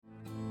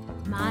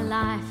My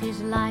life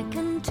is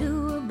likened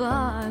to a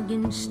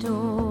bargain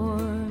store,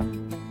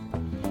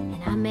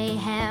 and I may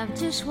have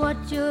just what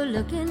you're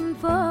looking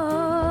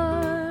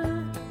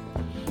for.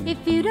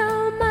 If you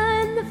don't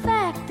mind the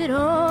fact that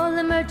all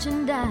the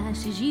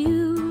merchandise is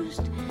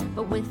used,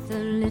 but with a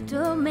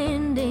little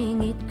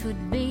mending it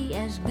could be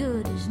as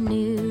good as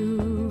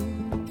new.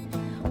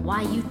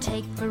 Why, you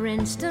take for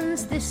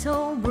instance this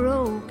old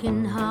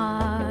broken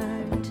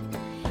heart.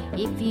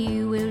 If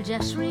you will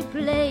just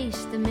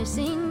replace the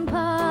missing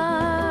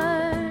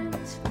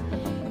parts,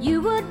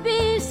 you would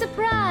be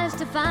surprised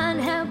to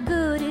find how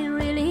good it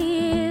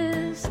really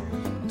is.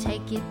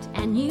 Take it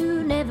and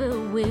you never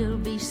will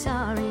be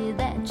sorry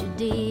that you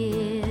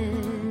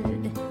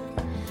did.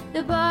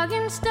 The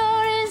bargain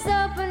store is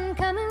open,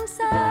 come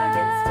inside.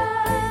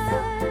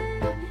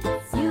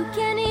 You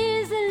can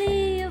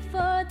easily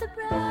afford the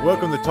price.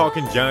 Welcome to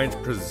Talking Giants,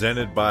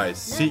 presented by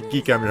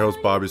SeatGeek. I'm your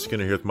host, Bobby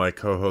Skinner, here with my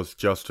co-host,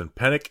 Justin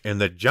Pennick.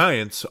 And the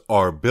Giants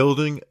are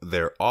building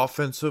their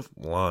offensive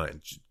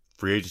line.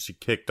 Free agency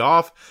kicked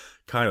off,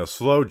 kind of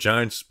slow.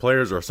 Giants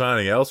players are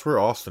signing elsewhere.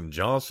 Austin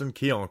Johnson,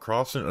 Keon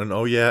Crossan, and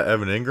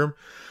Evan Ingram.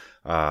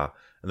 And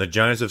the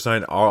Giants have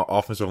signed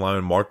offensive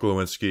lineman Mark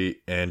Glowinski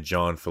and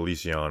John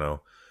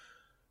Feliciano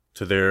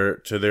to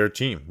their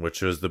team,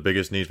 which is the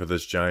biggest need for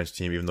this Giants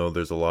team, even though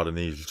there's a lot of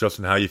needs.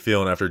 Justin, how you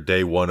feeling after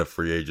day one of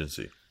free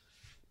agency?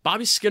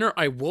 Bobby Skinner,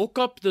 I woke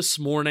up this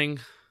morning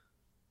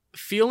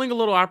feeling a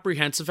little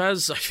apprehensive,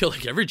 as I feel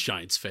like every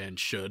Giants fan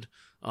should.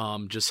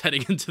 Just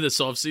heading into this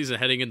offseason,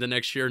 heading into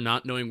next year,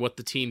 not knowing what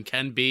the team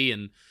can be,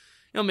 and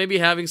maybe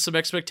having some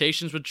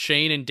expectations with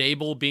Shane and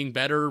Dable being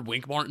better,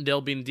 Wink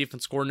Martindale being the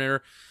defense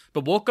coordinator,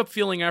 but woke up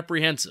feeling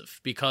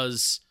apprehensive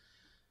because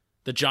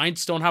the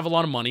Giants don't have a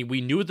lot of money. We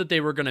knew that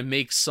they were going to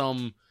make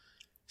some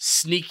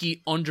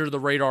sneaky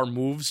under-the-radar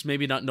moves,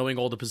 maybe not knowing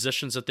all the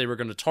positions that they were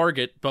going to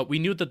target, but we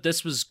knew that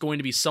this was going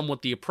to be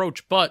somewhat the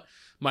approach. But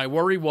my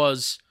worry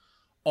was,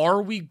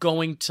 are we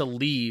going to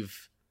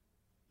leave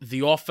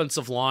the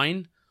offensive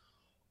line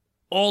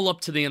all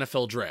up to the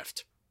NFL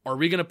draft? Are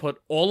we going to put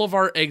all of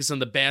our eggs in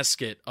the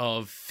basket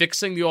of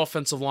fixing the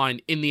offensive line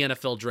in the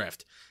NFL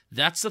draft?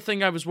 That's the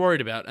thing I was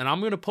worried about, and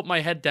I'm going to put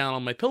my head down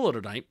on my pillow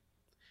tonight,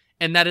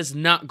 and that is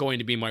not going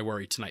to be my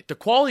worry tonight. The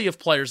quality of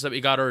players that we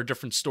got are a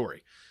different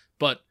story,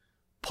 but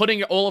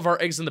putting all of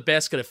our eggs in the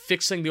basket of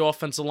fixing the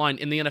offensive line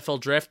in the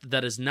NFL draft,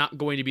 that is not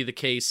going to be the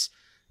case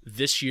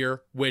this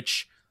year,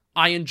 which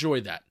I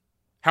enjoy that.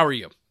 How are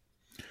you?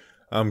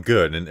 I'm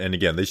good. And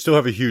again, they still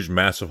have a huge,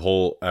 massive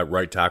hole at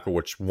right tackle,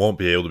 which won't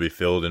be able to be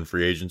filled in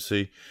free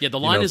agency. Yeah, the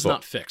line is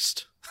not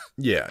fixed.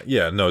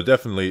 No,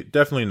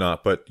 definitely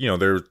not. But,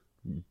 they're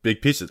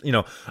big pieces.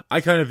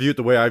 I kind of view it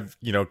the way I've,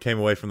 came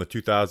away from the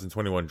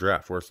 2021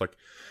 draft, where it's like,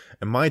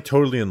 am I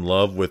totally in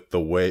love with the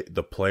way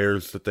the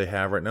players that they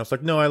have right now? It's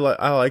like, no, I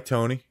like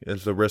Tony.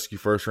 It's a risky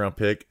first round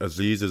pick.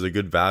 Aziz is a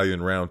good value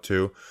in round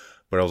 2.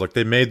 But I was like,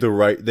 they made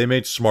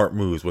smart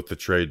moves with the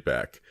trade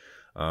back.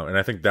 And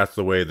I think that's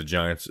the way the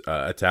Giants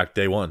attacked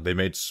day one. They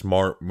made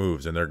smart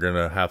moves, and they're going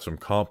to have some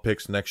comp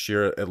picks next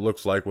year, it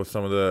looks like, with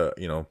some of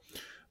the,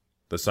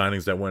 the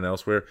signings that went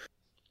elsewhere.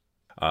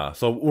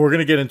 So we're going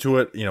to get into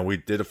it. We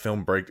did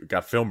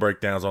got film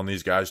breakdowns on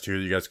these guys too.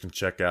 You guys can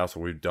check out.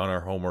 So we've done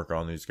our homework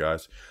on these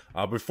guys.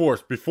 Before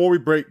we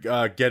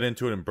get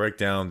into it and break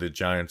down the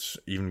Giants,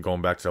 even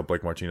going back to how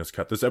Blake Martinez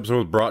cut, this episode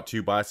was brought to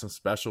you by some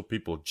special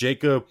people.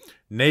 Jacob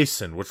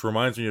Nason, which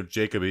reminds me of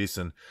Jacob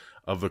Eason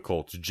of the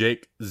Colts.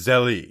 Jake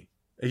Zelly.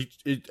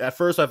 At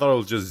first I thought it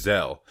was just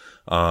Zell,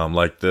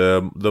 like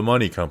the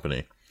money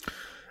company.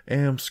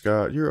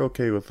 Scott, you're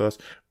okay with us.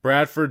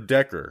 Bradford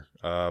Decker,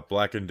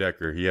 Black &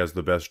 Decker. He has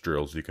the best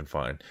drills you can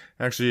find.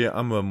 Actually,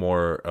 I'm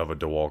more of a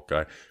DeWalt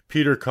guy.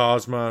 Peter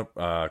Kozma,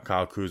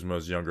 Kyle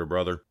Kuzma's younger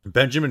brother.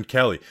 Benjamin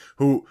Kelly,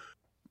 who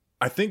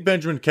I think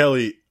Benjamin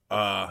Kelly,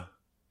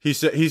 he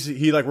said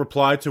he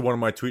replied to one of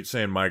my tweets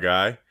saying "my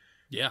guy."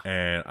 Yeah.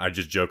 And I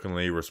just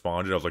jokingly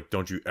responded. I was like,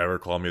 "Don't you ever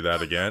call me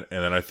that again."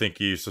 And then I think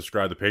he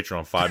subscribed to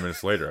Patreon 5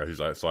 minutes later. He's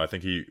like, so I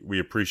think we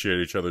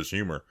appreciate each other's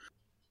humor.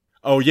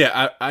 Oh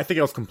yeah, I think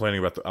I was complaining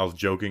about I was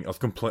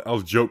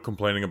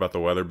complaining about the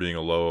weather being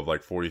a low of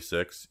like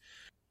 46,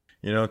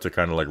 to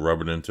kind of like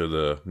rub it into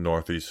the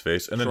Northeast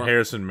face. And then sure.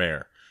 Harrison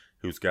Mayer,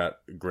 who's got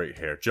great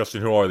hair.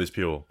 Justin, who are these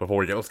people? Before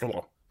we get, let's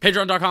go.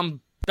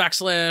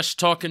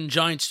 Patreon.com/Talking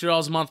Giants,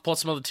 $2 a month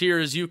plus some other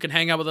tiers. You can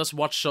hang out with us,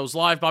 watch shows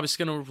live. Bobby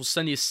Skinner will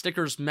send you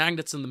stickers,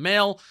 magnets in the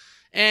mail,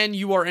 and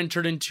you are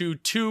entered into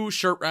 2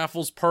 shirt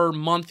raffles per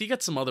month. You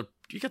get some other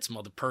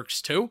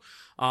perks too.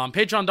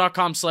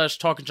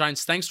 Patreon.com/Talking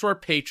Giants. Thanks to our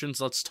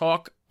patrons. Let's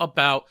talk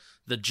about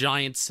the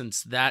Giants,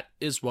 since that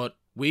is what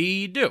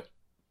we do.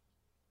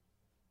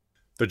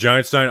 The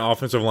Giants signed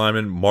offensive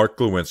lineman Mark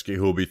Glowinski,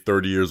 who will be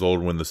 30 years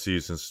old when the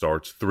season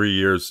starts. 3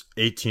 years,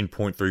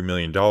 $18.3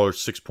 million,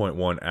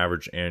 6.1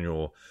 average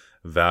annual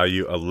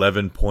value,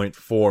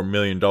 $11.4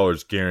 million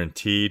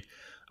guaranteed.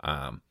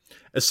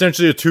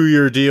 Essentially a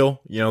 2-year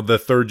deal. The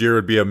third year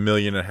would be $1.5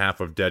 million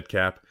of dead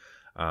cap.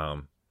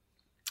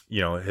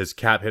 his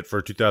cap hit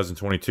for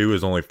 2022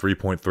 is only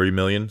 3.3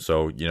 million.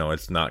 So,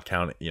 it's not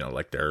counting,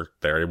 like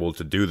they're able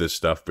to do this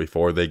stuff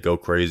before they go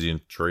crazy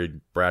and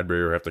trade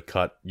Bradbury or have to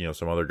cut,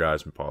 some other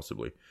guys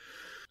possibly.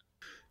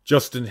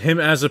 Justin,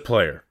 him as a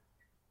player,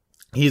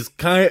 he's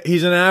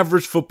an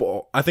average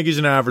football. I think he's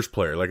an average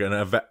player, like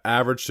an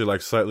average to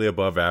like slightly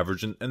above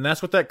average. And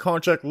that's what that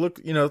contract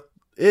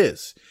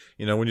is.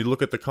 When you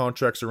look at the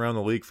contracts around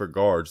the league for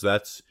guards,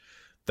 that's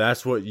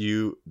what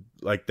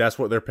that's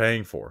what they're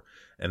paying for.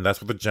 And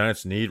that's what the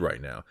Giants need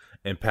right now.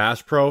 And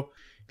pass pro,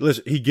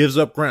 listen, he gives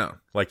up ground.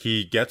 Like,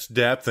 he gets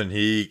depth, and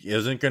he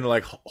isn't going to,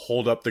 like,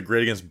 hold up the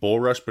grid against bull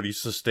rush, but he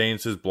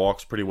sustains his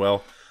blocks pretty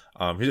well.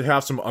 He'll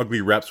have some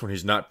ugly reps when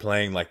he's not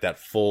playing, like, that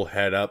full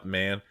head-up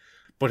man.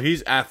 But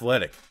he's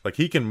athletic. Like,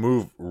 he can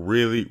move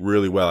really,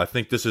 really well. I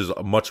think this is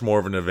much more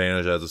of an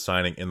advantage as a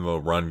signing in the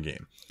run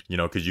game.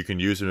 Because you can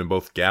use him in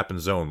both gap and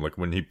zone. Like,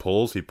 when he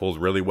pulls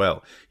really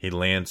well. He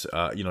lands,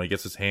 he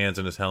gets his hands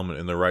and his helmet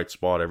in the right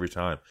spot every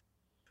time.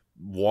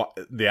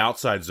 The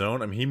outside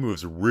zone, I mean, he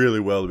moves really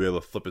well to be able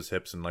to flip his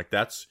hips, and like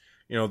that's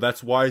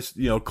why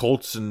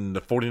Colts and the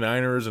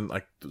 49ers and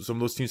like some of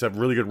those teams have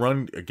really good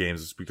run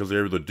games. It's because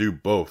they're able to do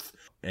both.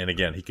 And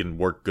again, he can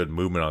work good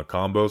movement on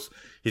combos.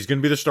 He's going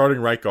to be the starting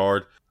right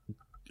guard.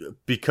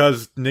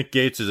 Because Nick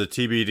Gates is a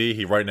TBD,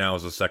 he right now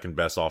is the second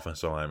best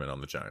offensive lineman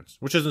on the Giants,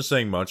 which isn't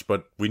saying much,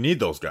 but we need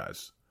those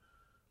guys.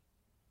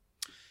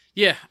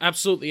 Yeah,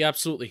 absolutely.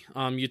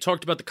 You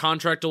talked about the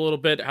contract a little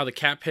bit, how the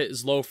cap hit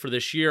is low for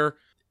this year.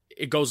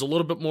 It goes a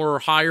little bit more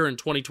higher in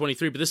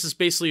 2023, but this is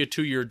basically a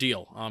 2-year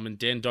deal. And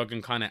Dan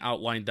Duggan kind of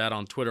outlined that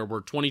on Twitter, where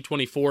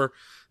 2024,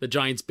 the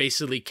Giants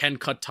basically can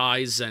cut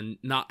ties and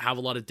not have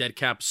a lot of dead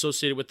cap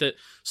associated with it.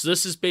 So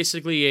this is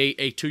basically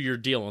a 2-year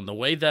deal. And the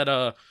way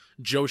that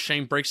Joe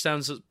Shane breaks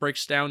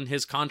down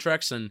his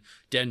contracts, and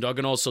Dan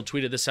Duggan also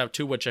tweeted this out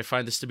too, which I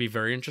find this to be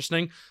very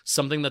interesting.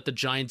 Something that the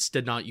Giants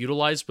did not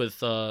utilize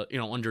with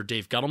under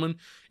Dave Gettleman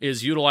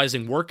is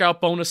utilizing workout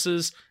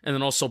bonuses and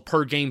then also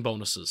per game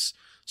bonuses.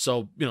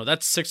 So,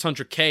 that's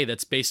 $600K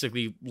that's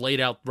basically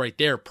laid out right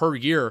there per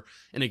year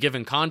in a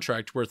given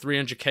contract, where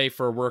 $300K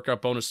for a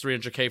workout bonus,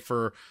 $300K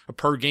for a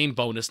per game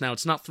bonus. Now,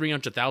 it's not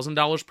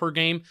 $300,000 per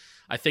game.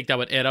 I think that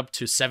would add up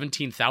to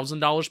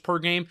 $17,000 per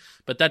game.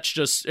 But that's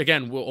just,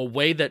 again, a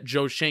way that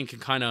Joe Shane can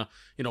kind of,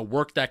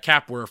 work that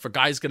cap, where if a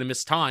guy's going to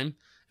miss time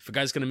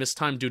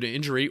due to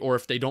injury, or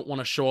if they don't want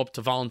to show up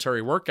to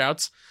voluntary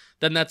workouts,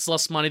 then that's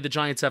less money the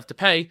Giants have to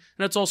pay.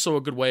 And it's also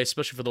a good way,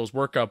 especially for those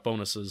workout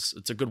bonuses,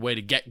 it's a good way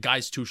to get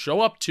guys to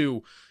show up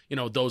to,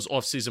 those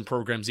off-season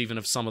programs, even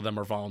if some of them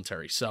are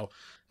voluntary. So,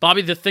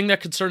 Bobby, the thing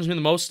that concerns me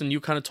the most, and you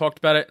kind of talked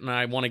about it, and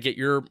I want to get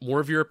more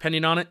of your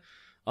opinion on it,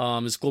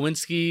 is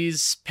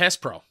Glowinski's pass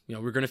pro.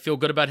 We're going to feel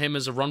good about him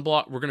as a run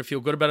block. We're going to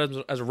feel good about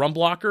him as a run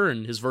blocker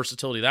and his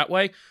versatility that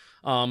way.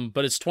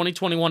 But his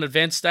 2021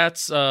 advanced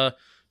stats,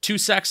 2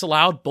 sacks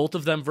allowed, both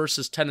of them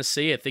versus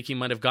Tennessee. I think he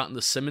might have gotten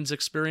the Simmons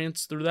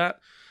experience through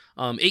that.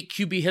 8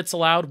 QB hits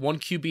allowed, 1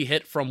 QB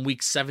hit from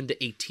week 7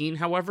 to 18,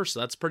 however, so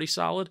that's pretty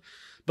solid.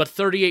 But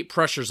 38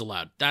 pressures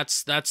allowed.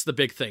 That's the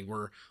big thing.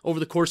 Where over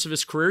the course of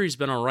his career, he's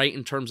been all right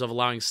in terms of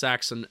allowing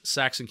sacks and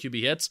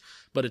QB hits,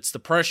 but it's the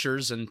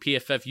pressures, and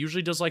PFF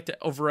usually does like to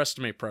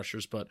overestimate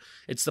pressures, but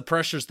it's the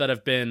pressures that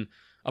have been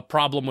a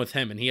problem with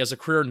him. And he has a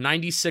career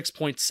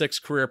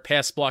 96.6 career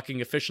pass blocking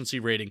efficiency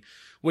rating,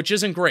 which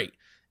isn't great.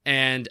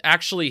 And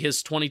actually,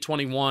 his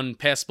 2021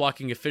 pass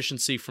blocking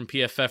efficiency from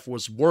PFF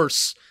was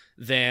worse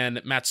than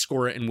Matt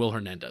Skora and Will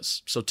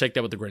Hernandez. So take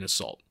that with a grain of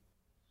salt.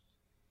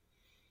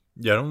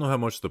 Yeah, I don't know how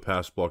much the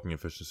pass blocking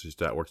efficiency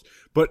stat works,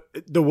 but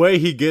the way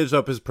he gives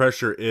up his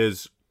pressure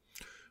is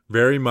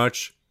very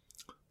much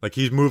like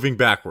he's moving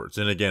backwards.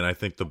 And again, I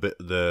think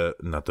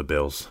not the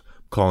Bills,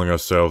 I'm calling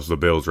ourselves the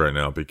Bills right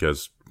now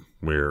because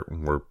we're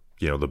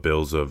the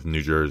Bills of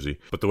New Jersey.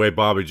 But the way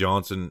Bobby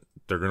Johnson,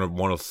 they're going to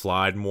want to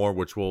slide more,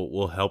 which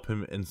will help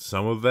him in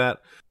some of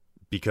that,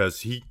 because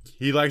he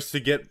likes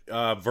to get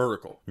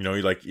vertical.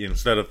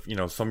 Instead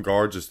of, some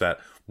guards, it's that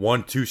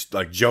 1-2,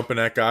 like jumping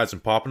at guys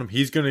and popping them.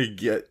 He's going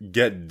to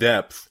get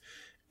depth,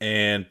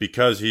 and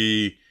because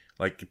he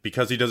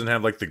doesn't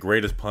have like the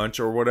greatest punch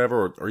or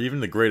whatever, or even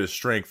the greatest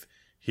strength,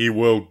 he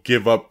will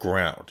give up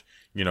ground.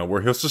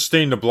 Where he'll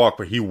sustain the block,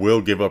 but he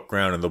will give up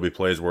ground, and there'll be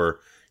plays where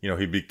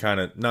he'd be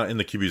kind of not in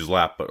the QB's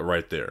lap, but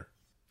right there.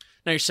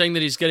 Now, you're saying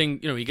that he's getting,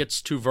 he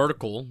gets too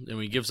vertical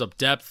and he gives up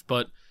depth,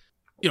 but,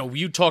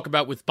 you talk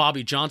about with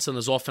Bobby Johnson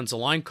as offensive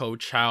line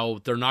coach, how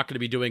they're not going to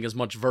be doing as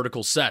much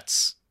vertical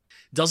sets.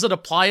 Does it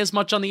apply as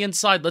much on the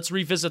inside? Let's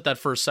revisit that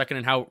for a second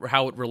and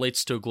how it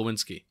relates to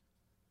Glowinski.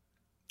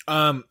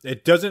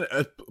 It doesn't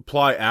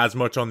apply as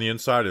much on the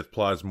inside. It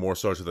applies more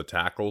so to the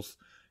tackles.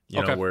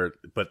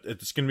 But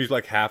it's going to be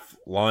like half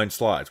line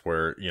slides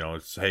where,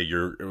 it's, hey,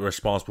 you're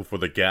responsible for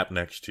the gap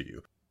next to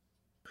you.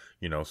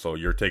 So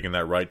you're taking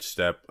that right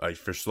step.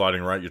 If you're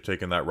sliding right, you're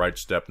taking that right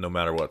step no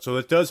matter what. So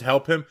it does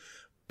help him,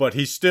 but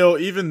he's still,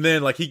 even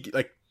then,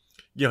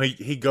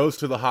 he goes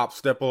to the hop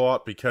step a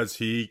lot because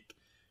he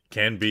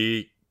can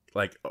be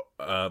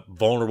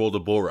vulnerable to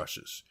bull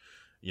rushes.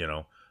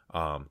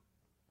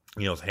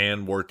 You know, his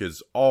handwork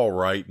is all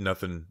right.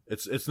 Nothing.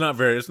 It's not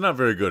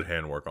very good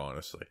handwork,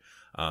 honestly.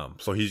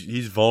 So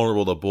he's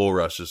vulnerable to bull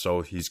rushes,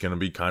 so he's going to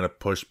be kind of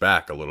pushed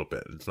back a little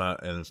bit. It's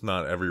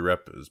not every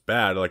rep is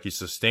bad. Like, he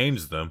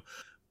sustains them,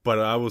 but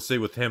I will say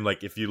with him,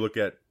 like, if you look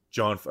at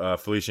John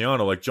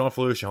Feliciano, like, John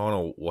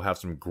Feliciano will have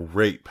some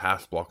great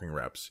pass blocking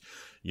reps,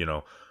 you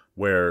know,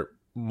 where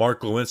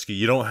Mark Glowinski,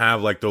 you don't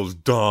have like those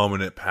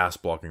dominant pass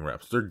blocking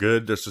reps. They're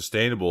good, they're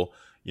sustainable,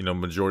 you know,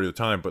 majority of the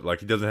time, but like,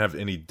 he doesn't have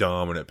any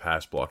dominant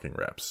pass blocking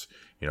reps,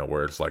 you know,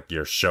 where it's like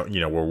you're showing, you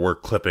know, where we're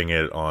clipping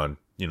it on,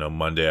 you know,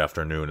 Monday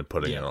afternoon and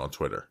putting it on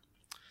Twitter.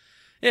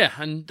 Yeah,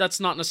 and that's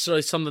not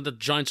necessarily something that the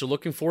Giants are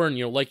looking for. And,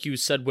 you know, like you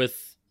said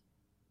with,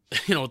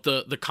 you know,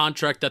 the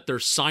contract that they're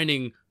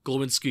signing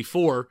Glowinski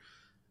for,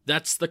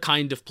 that's the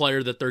kind of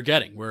player that they're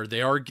getting, where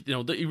they are, you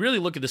know, you really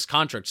look at this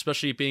contract,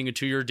 especially it being a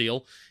 2-year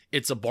deal.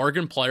 It's a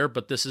bargain player,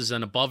 but this is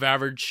an above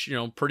average, you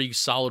know, pretty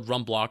solid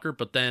run blocker.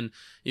 But then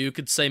you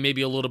could say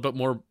maybe a little bit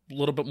more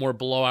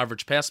below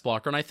average pass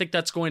blocker. And I think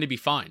that's going to be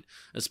fine,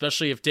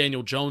 especially if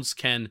Daniel Jones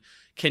can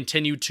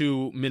continue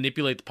to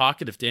manipulate the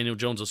pocket. If Daniel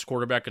Jones is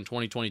quarterback in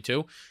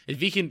 2022, if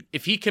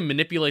he can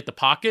manipulate the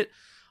pocket,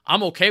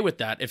 I'm okay with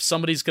that. If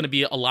somebody's going to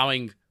be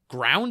allowing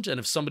ground, and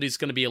if somebody's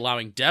going to be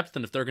allowing depth,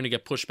 and if they're going to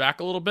get pushed back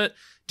a little bit,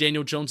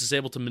 Daniel Jones is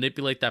able to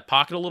manipulate that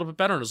pocket a little bit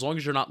better. And as long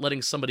as you're not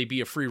letting somebody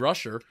be a free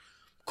rusher,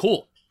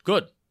 cool,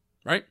 good,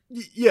 right?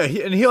 Yeah,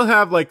 and he'll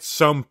have like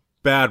some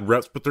bad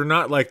reps, but they're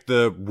not like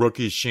the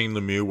rookie Shane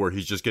Lemieux where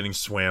he's just getting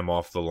swam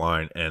off the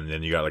line and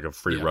then you got like a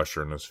free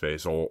rusher in his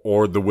face,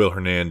 or the Will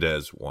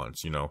Hernandez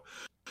ones, you know.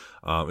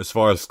 As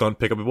far as stunt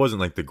pickup, it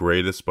wasn't like the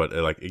greatest, but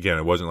like, again,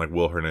 it wasn't like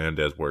Will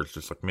Hernandez where it's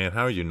just like, man,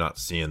 how are you not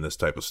seeing this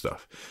type of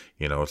stuff?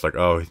 You know, it's like,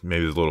 oh,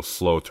 maybe it's a little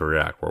slow to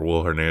react, where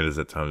Will Hernandez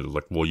at times was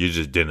like, well, you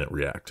just didn't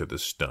react to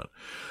this stunt.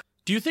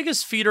 Do you think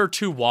his feet are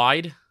too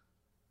wide?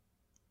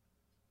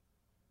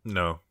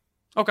 No.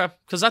 Okay,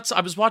 because I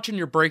was watching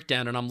your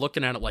breakdown and I'm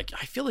looking at it like,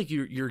 I feel like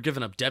you're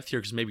giving up depth here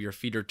because maybe your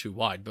feet are too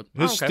wide. But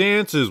his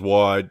stance is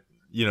wide,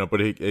 you know,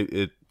 but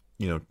it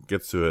you know,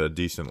 gets to a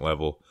decent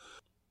level.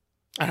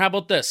 And how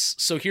about this?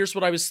 So here's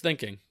what I was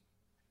thinking.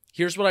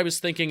 Here's what I was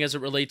thinking as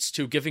it relates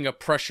to giving up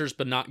pressures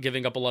but not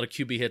giving up a lot of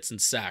QB hits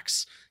and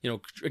sacks. You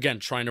know, again,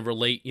 trying to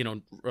relate, you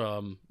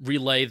know,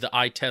 relay the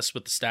eye test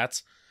with the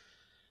stats.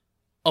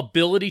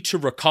 Ability to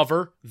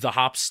recover the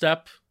hop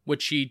step,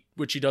 which he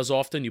does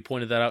often. You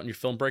pointed that out in your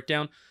film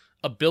breakdown.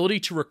 Ability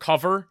to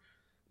recover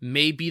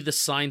may be the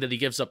sign that he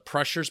gives up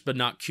pressures but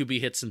not QB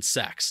hits and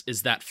sacks.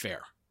 Is that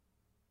fair?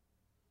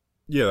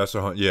 Yeah,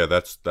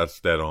 that's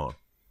dead on.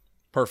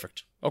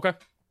 Perfect. Okay.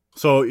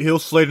 So he'll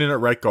slate in at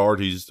right guard.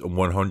 He's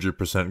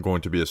 100%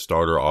 going to be a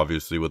starter,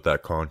 obviously, with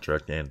that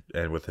contract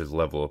and with his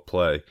level of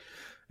play.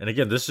 And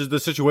again, this is the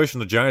situation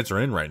the Giants are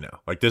in right now.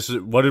 Like, this is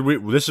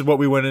what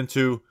we went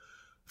into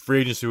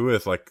free agency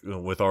with, like,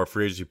 with our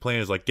free agency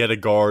plans, like, get a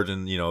guard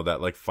in, you know,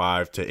 that like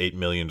 $5 to $8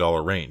 million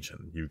range,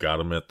 and you got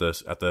him at the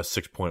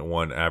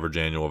 6.1 average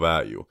annual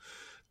value.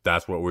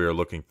 That's what we are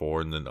looking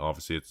for, and then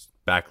obviously it's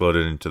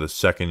backloaded into the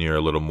second year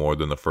a little more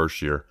than the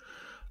first year.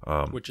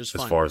 Which is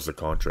fine. As far as the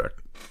contract,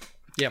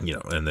 yeah, you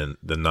know, and then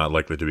not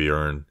likely to be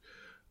earned,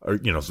 or,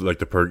 you know, so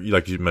like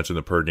like you mentioned,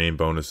 the per game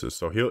bonuses.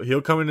 So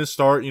he'll come in and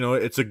start. You know,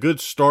 it's a good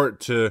start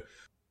to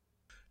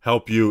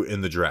help you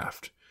in the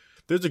draft.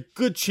 There's a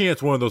good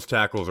chance one of those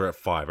tackles are at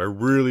 5. I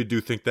really do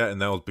think that,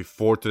 and that was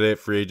before today at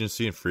free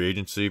agency. And free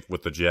agency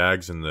with the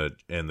Jags and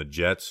the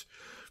Jets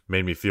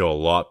made me feel a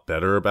lot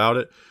better about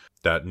it,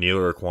 that Neal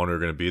or Kwanu are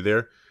going to be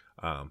there.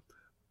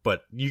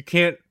 But you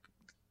can't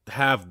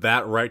have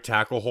that right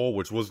tackle hole,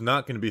 which was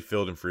not going to be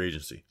filled in free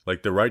agency.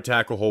 Like, the right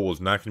tackle hole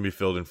was not going to be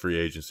filled in free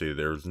agency.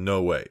 There's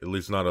no way, at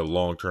least not a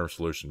long-term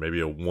solution.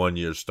 Maybe a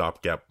 1-year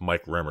stopgap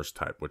Mike Remmers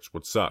type, which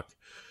would suck.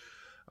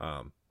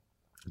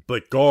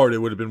 But guard, it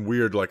would have been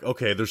weird. Like,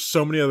 okay, there's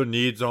so many other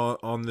needs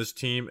on this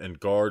team, and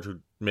guard who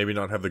maybe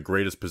not have the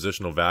greatest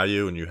positional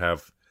value, and you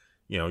have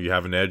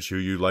an edge who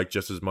you like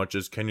just as much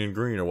as Kenyon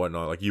Green or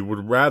whatnot. Like, you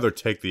would rather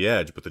take the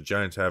edge, but the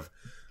Giants have,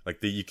 like,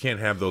 you can't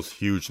have those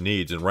huge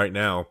needs. And right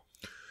now,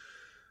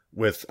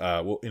 with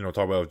talk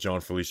about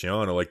John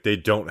Feliciano, like, they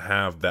don't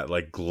have that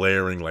like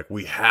glaring, like,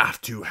 we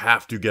have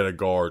to get a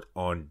guard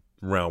on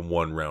round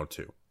 1, round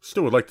 2.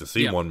 Still would like to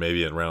see one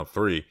maybe in round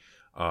 3,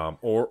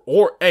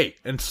 or 8.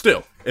 And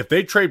still, if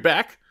they trade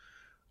back,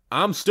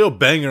 I'm still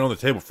banging on the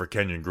table for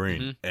Kenyon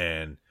Green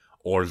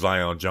or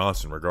Zion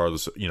Johnson,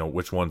 regardless of, you know,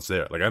 which one's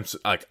there. Like, I'm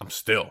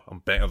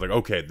banging. I'm like,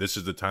 okay, this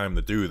is the time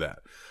to do that.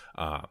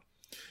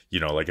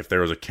 You know, like, if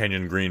there was a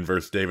Kenyon Green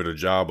versus David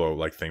Ojabo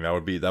like thing, that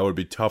would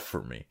be tough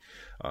for me.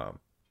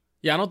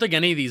 Yeah, I don't think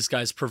any of these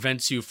guys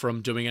prevents you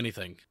from doing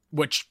anything,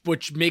 which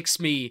makes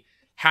me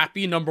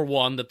happy, number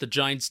one, that the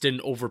Giants didn't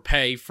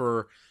overpay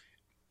for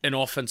an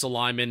offensive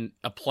lineman,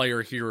 a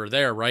player here or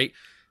there, right?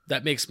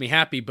 That makes me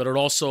happy, but it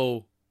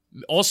also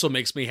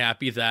makes me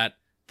happy that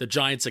the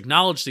Giants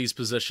acknowledge these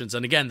positions,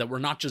 and again, that we're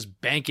not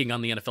just banking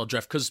on the NFL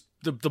draft, because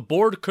the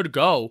board could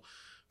go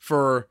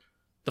for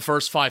the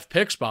first 5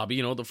 picks, Bobby,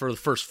 you know, for the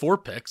first 4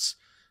 picks.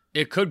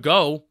 It could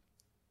go,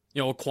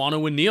 you know,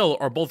 Kwanu and Neal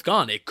are both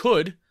gone. It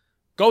could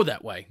go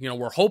that way.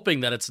 We're hoping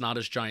that it's not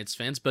as Giants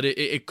fans, but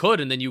it could,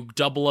 and then you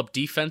double up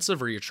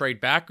defensive or you trade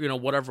back,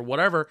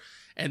 whatever,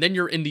 and then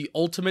you're in the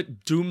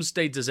ultimate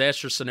doomsday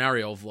disaster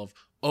scenario of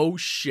oh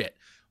shit,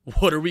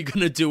 what are we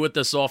going to do with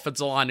this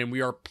offensive line? And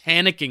we are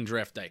panicking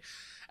draft day.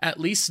 At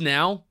least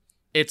now,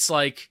 it's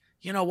like,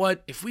 you know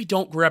what? If we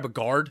don't grab a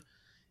guard,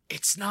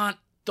 it's not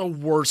the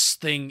worst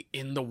thing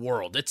in the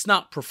world. It's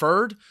not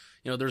preferred.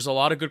 There's a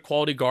lot of good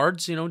quality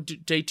guards,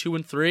 day 2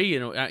 and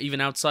 3,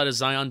 even outside of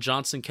Zion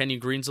Johnson, Kenyon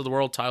Greens of the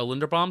world, Tyler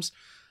Linderbaum's.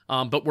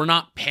 But we're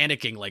not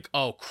panicking like,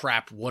 oh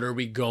crap, what are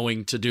we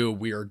going to do?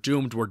 We are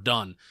doomed. We're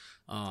done.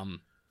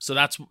 So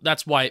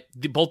that's why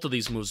both of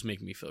these moves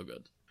make me feel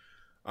good.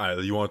 All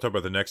right, you want to talk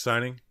about the next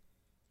signing?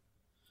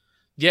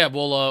 Yeah,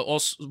 well,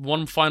 also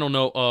one final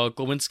note,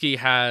 Glowinski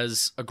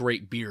has a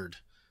great beard.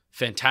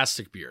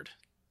 Fantastic beard.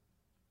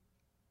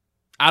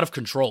 Out of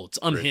control. It's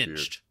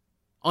unhinged.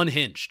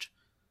 Unhinged.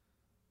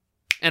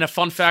 And a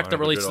fun fact that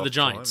relates to the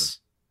Giants.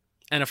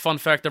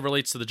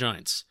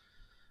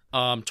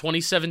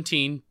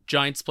 2017,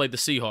 Giants played the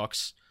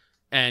Seahawks.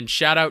 And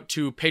shout out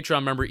to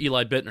Patreon member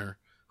Eli Bittner,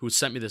 who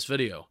sent me this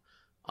video.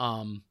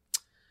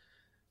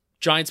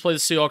 Giants play the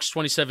Seahawks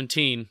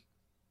 2017.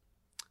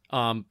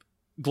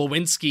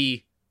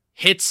 Glowinski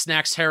hits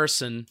Snacks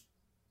Harrison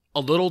a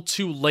little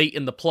too late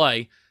in the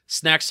play.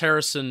 Snacks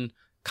Harrison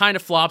kind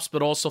of flops,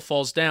 but also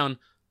falls down.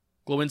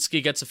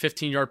 Glowinski gets a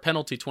 15-yard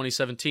penalty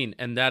 2017,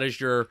 and that is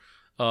your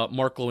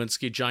Mark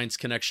Glowinski Giants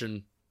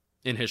connection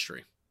in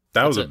history.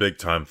 That was a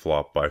big-time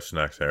flop by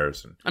Snacks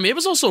Harrison. I mean, it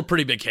was also a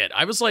pretty big hit.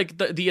 I was like,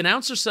 the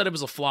announcer said it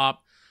was a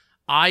flop.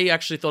 I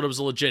actually thought it was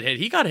a legit hit.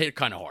 He got hit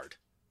kind of hard.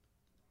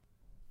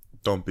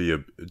 Don't be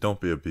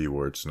a B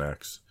word,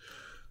 Snacks.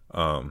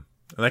 And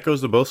that goes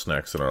to both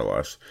Snacks in our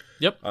lives.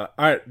 Yep. All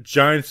right,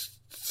 Giants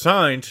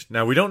signed.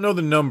 Now, we don't know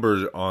the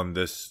numbers on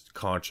this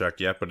contract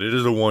yet, but it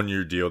is a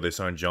 1-year deal. They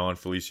signed John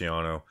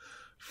Feliciano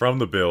from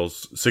the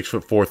Bills,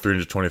 6'4",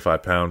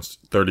 325 pounds,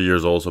 30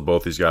 years old. So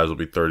both these guys will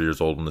be 30 years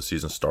old when the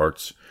season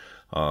starts.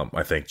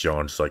 I think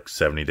John's like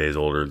 70 days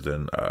older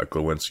than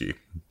Glowinski.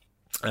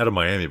 Out of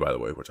Miami, by the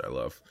way, which I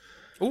love.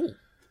 Ooh.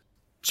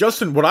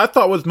 Justin, what I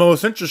thought was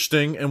most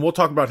interesting, and we'll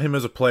talk about him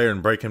as a player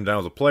and break him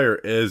down as a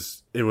player,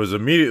 is it was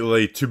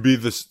immediately to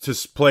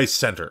play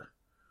center.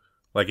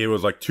 Like, it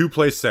was like to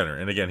play center.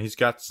 And again, he's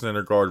got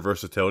center guard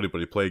versatility,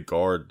 but he played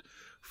guard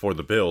for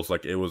the Bills.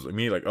 Like, it was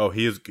immediately like, oh,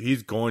 he's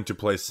going to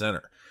play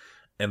center.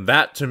 And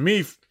that, to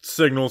me,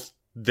 signals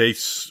they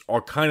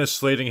are kind of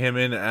slating him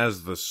in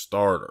as the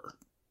starter,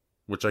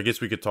 which I guess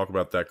we could talk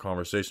about that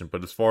conversation.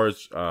 But as far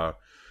as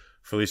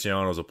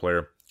Feliciano as a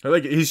player,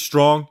 like, he's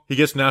strong. He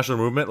gets natural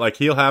movement. Like,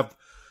 he'll have,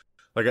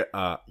 like,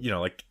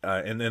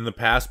 in the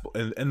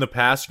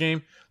pass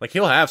game, like,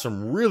 he'll have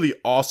some really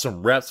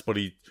awesome reps, but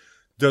he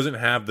doesn't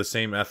have the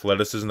same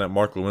athleticism that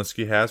Mark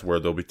Glowinski has, where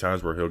there'll be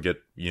times where he'll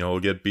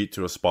get beat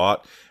to a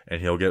spot, and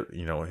he'll get,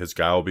 his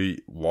guy will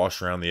be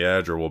washed around the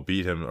edge, or will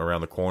beat him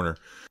around the corner.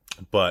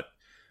 But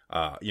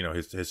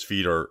his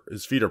feet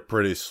are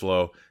pretty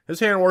slow. His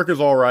handwork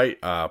is all right,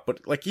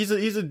 but like, he's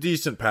a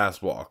decent pass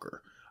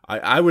blocker.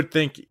 I would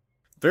think.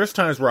 There's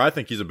times where I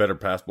think he's a better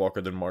pass blocker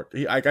than Mark.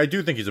 I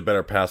do think he's a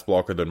better pass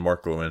blocker than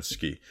Mark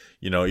Glowinski.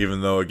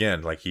 Even though,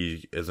 again, like,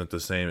 he isn't the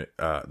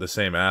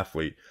same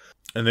athlete.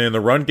 And then in the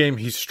run game,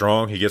 he's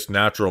strong. He gets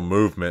natural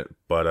movement,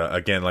 but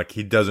again, like,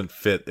 he doesn't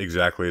fit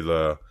exactly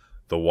the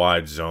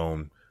wide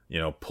zone.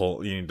 Pull.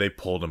 They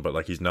pulled him, but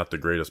like, he's not the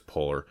greatest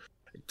puller.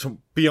 To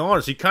be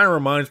honest, he kind of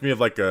reminds me of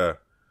like a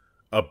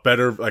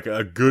better, like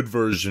a good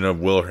version of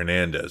Will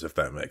Hernandez, if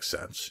that makes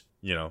sense.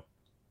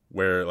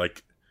 Where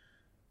like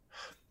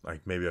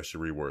maybe I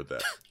should reword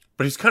that.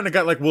 But he's kind of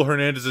got like Will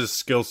Hernandez's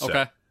skill set.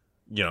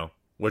 Okay.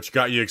 Which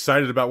got you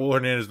excited about Will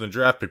Hernandez in the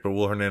draft pick, but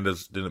Will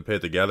Hernandez didn't put it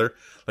together.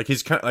 Like,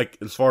 he's kind of like,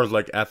 as far as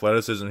like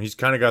athleticism, he's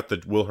kind of got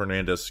the Will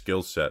Hernandez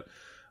skill set.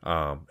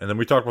 And then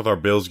we talked with our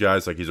Bills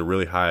guys, like, he's a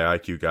really high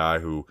IQ guy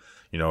who,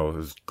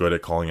 is good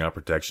at calling out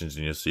protections,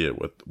 and you see it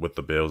with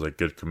the Bills, like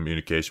good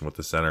communication with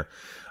the center.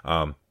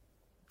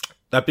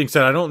 That being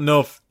said, I don't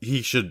know if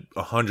he should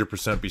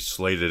 100% be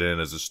slated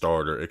in as a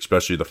starter,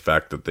 especially the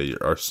fact that they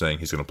are saying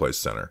he's going to play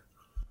center.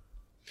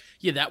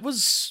 Yeah, that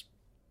was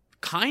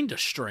kind of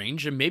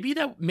strange, and maybe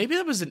that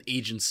was an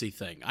agency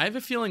thing. I have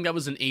a feeling that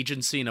was an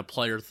agency and a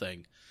player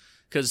thing,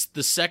 because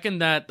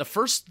the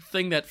first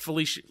thing that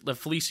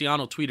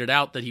Feliciano tweeted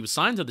out that he was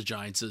signed to the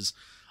Giants is,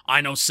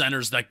 I know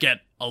centers that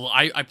get,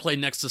 I play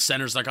next to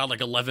centers that got like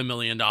 $11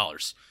 million.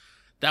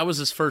 That was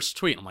his first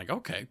tweet. I'm like,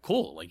 okay,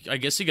 cool. Like, I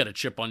guess you got a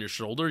chip on your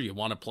shoulder. You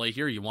want to play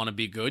here. You want to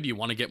be good. You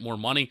want to get more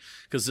money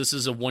because this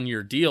is a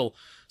 1-year deal.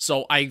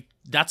 So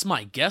that's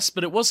my guess,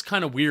 but it was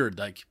kind of weird.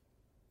 Like,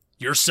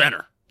 you're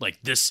center. Like,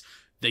 this,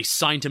 they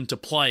signed him to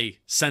play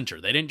center.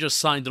 They didn't just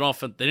sign an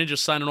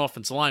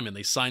offensive lineman.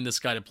 They signed this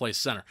guy to play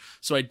center.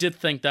 So I did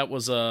think that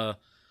was a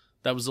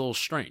little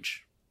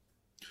strange.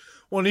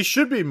 Well, and he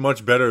should be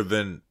much better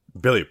than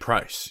Billy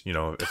Price,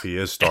 if he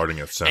is starting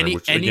at center.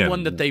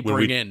 Anyone that they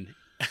bring in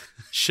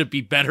should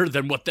be better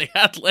than what they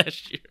had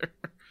last year.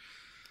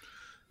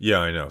 Yeah,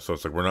 I know. So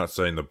it's like, we're not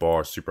saying the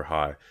bar is super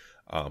high.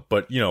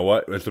 But you know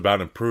what? It's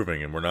about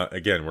improving, and we're not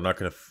going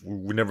to.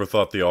 We never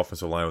thought the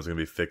offensive line was going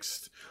to be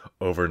fixed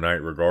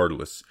overnight,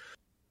 regardless.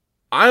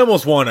 I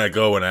almost want to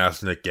go and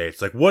ask Nick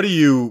Gates, like, what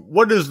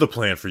is the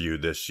plan for you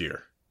this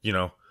year? You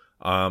know,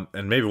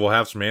 and maybe we'll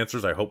have some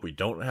answers. I hope we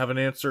don't have an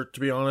answer, to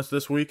be honest,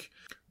 this week,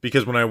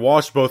 because when I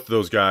watched both of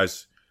those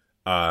guys,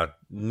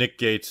 Nick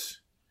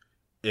Gates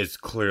is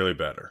clearly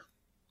better.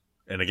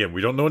 And again,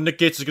 we don't know what Nick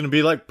Gates is going to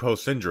be like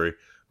post-injury,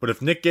 but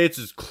if Nick Gates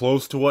is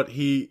close to what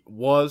he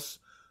was,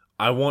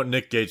 I want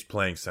Nick Gates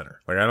playing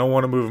center. Like, I don't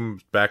want to move him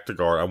back to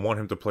guard. I want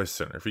him to play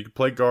center. If he could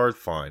play guard,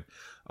 fine.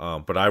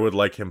 But I would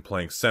like him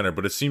playing center.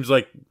 But it seems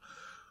like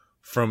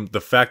from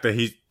the fact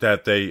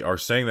that they are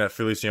saying that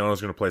Feliciano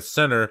is going to play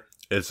center,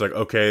 it's like,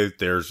 okay,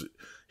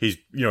 he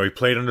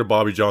played under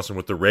Bobby Johnson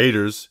with the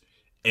Raiders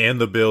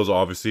and the Bills,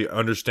 obviously,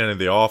 understanding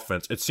the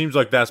offense. It seems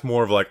like that's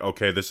more of like,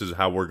 okay, this is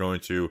how we're going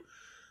to,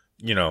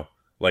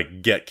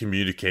 like, get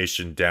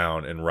communication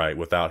down and right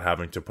without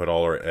having to put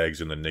all our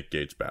eggs in the Nick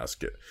Gates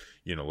basket.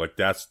 Like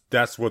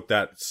that's what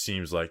that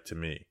seems like to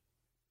me.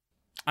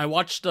 I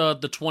watched the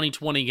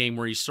 2020 game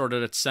where he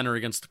started at center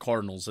against the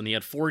Cardinals, and he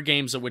had 4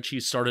 games at which he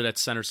started at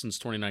center since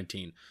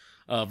 2019.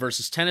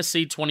 Versus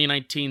Tennessee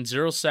 2019,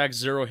 0 sacks,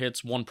 0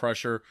 hits, 1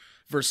 pressure.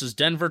 Versus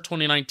Denver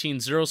 2019,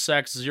 0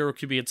 sacks, 0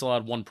 QB hits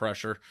allowed, 1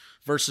 pressure.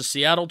 Versus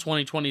Seattle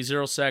 2020,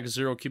 0 sacks,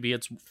 0 QB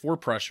hits, 4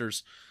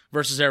 pressures.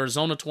 Versus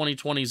Arizona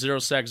 2020, 0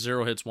 sacks,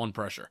 0 hits, 1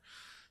 pressure.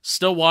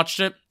 Still watched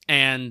it,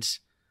 and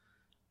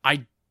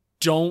I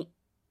don't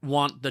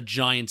want the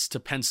Giants to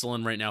pencil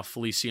in right now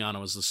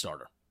Feliciano as the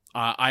starter.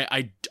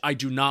 I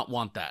do not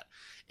want that.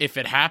 If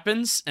it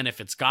happens, and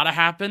if it's got to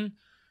happen,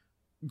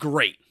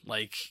 great.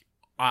 Like,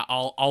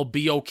 I'll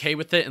be okay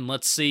with it, and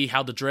let's see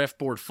how the draft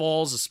board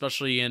falls,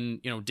 especially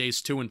in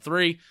days 2 and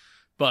 3.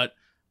 But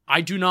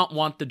I do not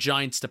want the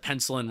Giants to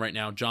pencil in right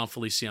now John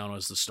Feliciano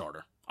as the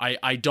starter.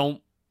 I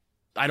don't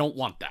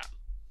want that,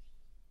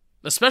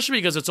 especially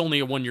because it's only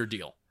a 1-year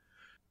deal.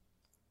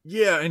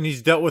 Yeah, and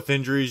he's dealt with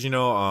injuries.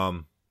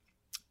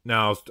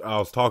 Now I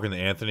was talking to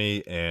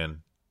Anthony,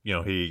 and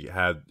he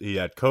had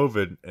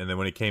COVID, and then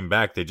when he came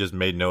back, they just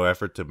made no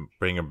effort to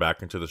bring him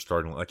back into the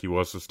starting, like he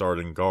was the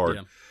starting guard.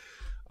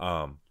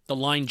 Yeah. The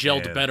line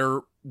gelled better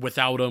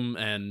without him,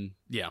 and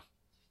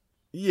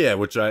yeah,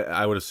 which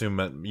I would assume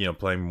meant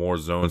playing more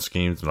zone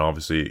schemes, and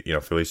obviously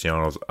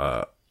Feliciano's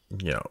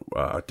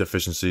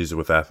deficiencies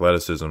with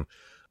athleticism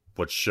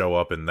would show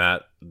up in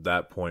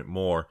that point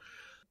more.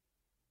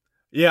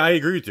 Yeah, I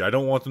agree with you. I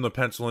don't want them to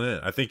pencil it in.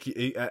 I think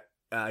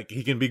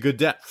he can be good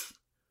depth,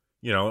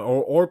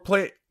 or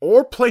play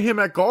him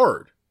at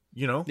guard,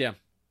 Yeah.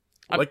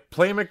 Like,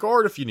 play him at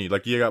guard if you need.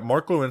 Like, you got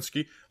Mark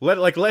Glowinski.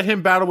 Let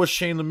him battle with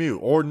Shane Lemieux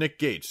or Nick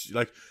Gates.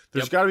 Like,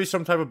 there's got to be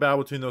some type of battle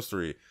between those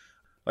 3.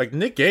 Like,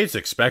 Nick Gates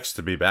expects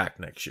to be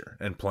back next year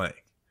and playing.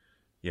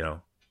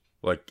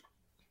 Like,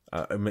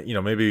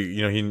 maybe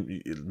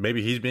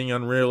he's being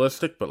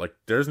unrealistic, but like,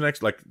 there's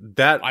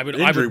that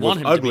injury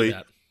was ugly.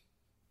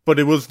 But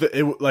it was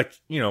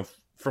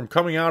from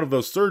coming out of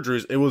those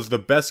surgeries, it was the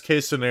best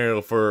case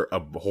scenario for a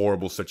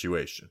horrible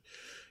situation.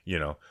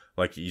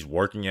 Like, he's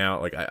working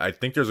out. Like, I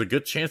think there's a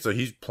good chance that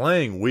he's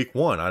playing week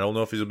 1. I don't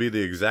know if he'll be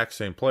the exact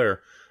same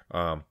player,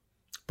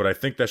 but I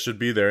think that should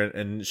be there.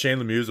 And Shane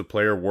Lemieux is a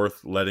player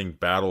worth letting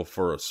battle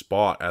for a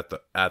spot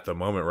at the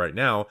moment right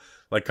now.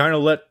 Like, kind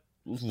of let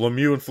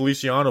Lemieux and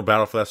Feliciano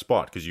battle for that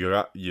spot, because you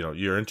got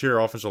your interior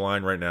offensive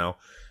line right now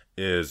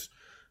is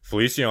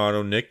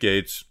Feliciano, Nick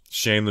Gates,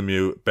 Shane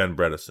Lemieux, Ben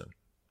Bredeson.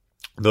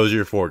 Those are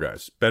your 4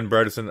 guys. Ben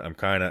Bredeson, I'm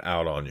kind of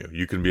out on you.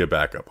 You can be a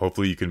backup.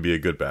 Hopefully you can be a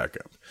good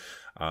backup.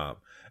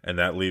 And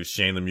that leaves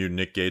Shane Lemieux,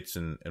 Nick Gates,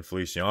 and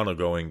Feliciano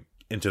going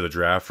into the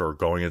draft or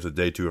going into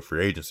day 2 of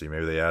free agency.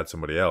 Maybe they add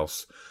somebody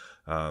else.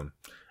 And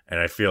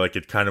I feel like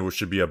it kind of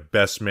should be a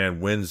best man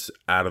wins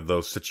out of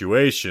those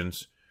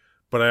situations.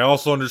 But I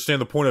also understand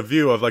the point of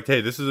view of like,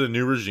 hey, this is a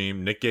new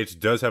regime. Nick Gates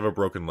does have a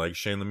broken leg.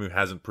 Shane Lemieux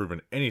hasn't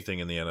proven anything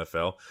in the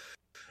NFL.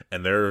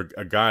 And they're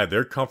a guy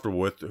they're comfortable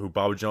with, who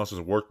Bobby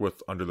Johnson's worked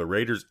with under the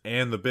Raiders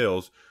and the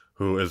Bills,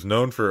 who is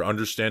known for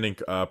understanding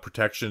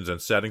protections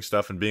and setting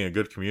stuff and being a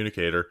good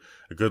communicator,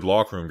 a good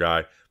locker room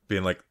guy,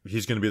 being like,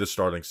 he's going to be the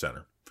starting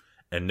center.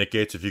 And Nick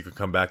Gates, if you can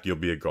come back, you'll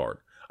be a guard.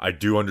 I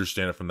do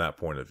understand it from that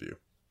point of view.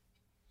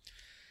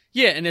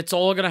 Yeah, and it's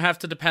all going to have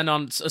to depend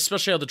on,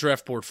 especially how the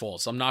draft board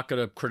falls. I'm not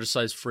going to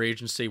criticize free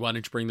agency. Why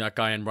didn't you bring that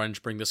guy in? Why didn't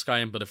you bring this guy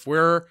in? But if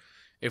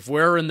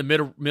we're in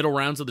the middle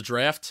rounds of the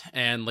draft,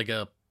 and like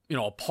a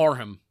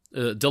Parham,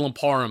 Dylan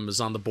Parham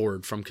is on the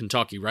board from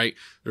Kentucky, right?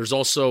 There's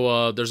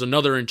also there's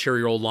another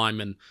interior old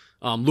lineman,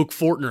 Luke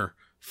Fortner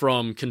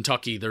from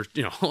Kentucky. There's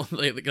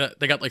they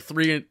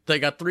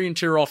got 3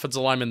 interior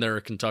offensive linemen there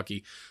at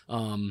Kentucky.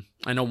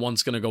 I know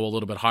one's going to go a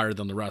little bit higher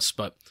than the rest,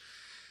 but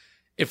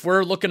if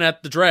we're looking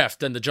at the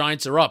draft and the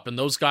Giants are up and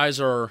those guys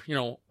are,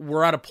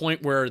 we're at a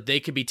point where they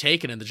could be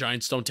taken and the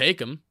Giants don't take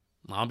them,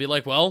 I'll be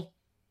like, well,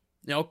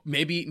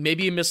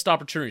 maybe a missed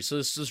opportunity. So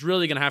this is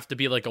really going to have to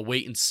be like a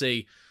wait and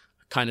see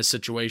kind of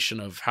situation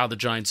of how the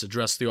Giants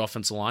address the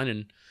offensive line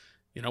and,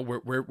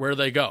 where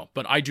they go.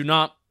 But I do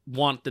not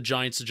want the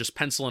Giants to just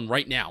pencil in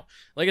right now.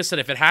 Like I said,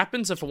 if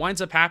it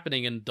winds up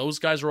happening and those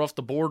guys are off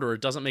the board or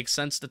it doesn't make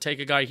sense to take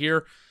a guy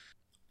here,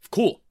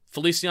 cool.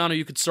 Feliciano,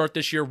 you could start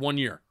this year 1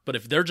 year. But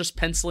if they're just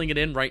penciling it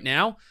in right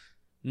now,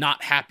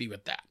 not happy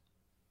with that.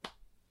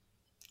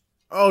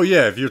 Oh,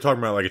 yeah, if you're talking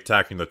about like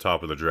attacking the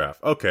top of the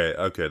draft. Okay,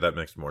 that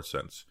makes more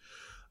sense.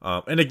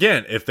 And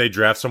again, if they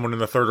draft someone in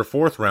the 3rd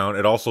or 4th round,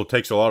 it also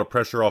takes a lot of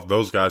pressure off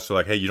those guys. So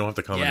like, hey, you don't have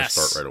to come in and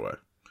start right away.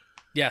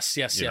 Yes.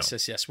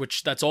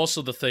 Which that's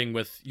also the thing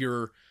with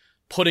you're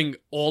putting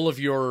all of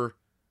your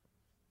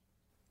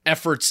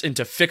efforts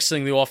into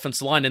fixing the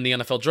offensive line in the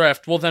NFL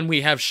draft. Well, then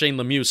we have Shane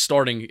Lemieux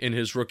starting in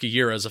his rookie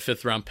year as a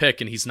 5th round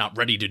pick, and he's not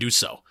ready to do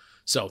so.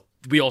 So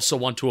we also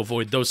want to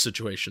avoid those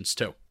situations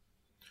too.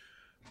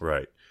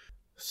 Right.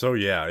 So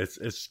yeah,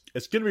 it's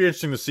going to be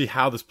interesting to see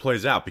how this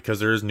plays out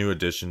because there is new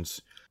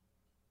additions.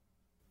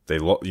 They're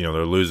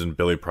losing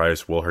Billy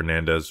Price, Will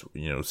Hernandez.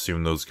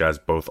 Assuming those guys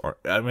both are.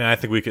 I mean, I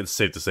think it's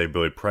safe to say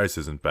Billy Price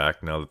isn't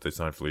back now that they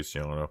signed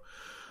Feliciano.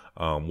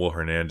 Will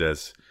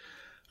Hernandez,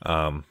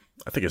 I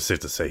think it's safe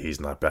to say he's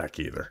not back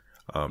either.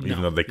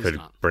 Even though they could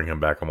bring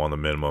him back on the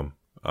minimum.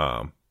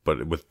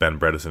 But with Ben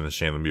Bredesen and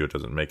Shane Lemieux, it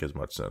doesn't make as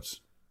much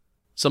sense.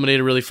 Somebody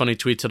had a really funny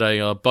tweet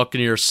today.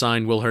 Buccaneers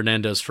signed Will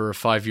Hernandez for a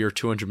 5-year,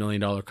 $200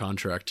 million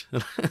contract.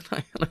 and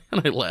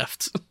I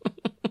laughed.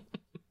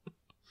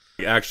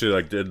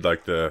 Actually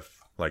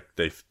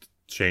they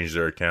changed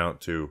their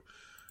account to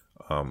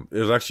it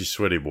was actually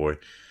Switty Boy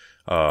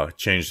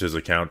changed his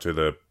account to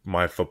the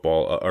My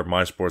Football or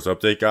My Sports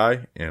Update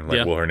guy and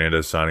Will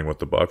Hernandez signing with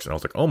the Bucs, and I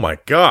was like, oh my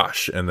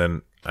gosh, and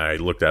then I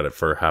looked at it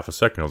for half a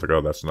second. I was like,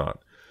 oh, that's not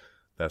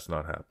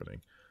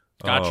happening.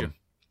 Gotcha.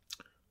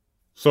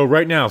 So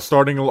right now,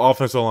 starting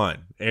offensive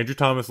line, Andrew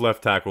Thomas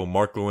left tackle,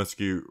 Mark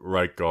Glowinski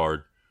right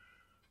guard,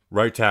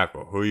 right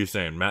tackle. Who are you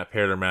saying, Matt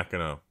Peart or Matt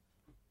Gano?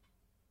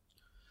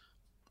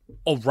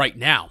 Oh, right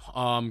now.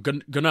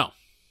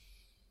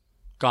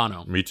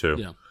 Gano. Me too.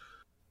 Yeah.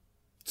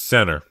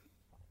 Center.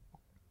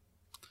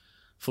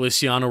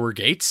 Feliciano or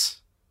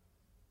Gates?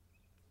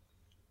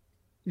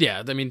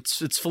 Yeah, I mean,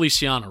 it's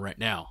Feliciano right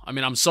now. I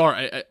mean, I'm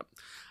sorry.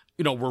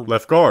 We're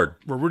left guard.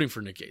 We're rooting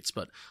for Nick Gates,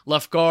 but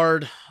left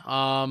guard, Nick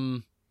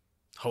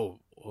who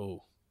are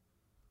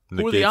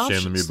the Gates,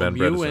 options? Shane Lemieux, Ben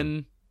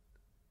Bredesen.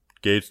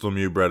 Gates,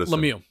 Lemieux,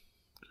 Bredesen.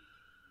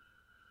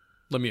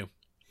 Lemieux.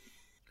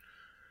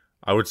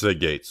 I would say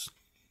Gates.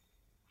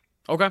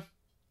 Okay.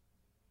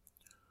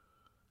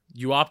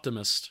 You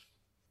optimist.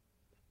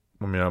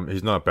 I mean,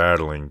 he's not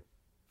battling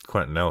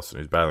Quentin Nelson.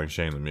 He's battling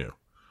Shane Lemieux,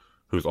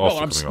 who's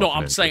also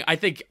I'm saying I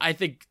think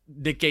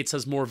Nick Gates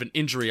has more of an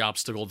injury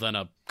obstacle than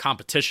a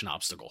competition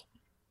obstacle.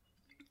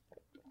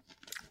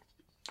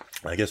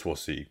 I guess we'll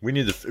see. We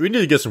need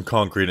to get some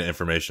concrete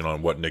information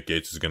on what Nick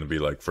Gates is going to be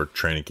like for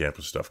training camp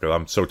and stuff, because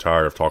I'm so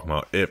tired of talking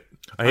about it.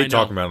 I hate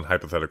talking about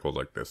hypotheticals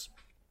like this.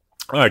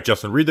 All right,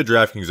 Justin, read the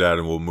DraftKings ad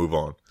and we'll move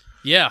on.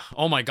 Yeah.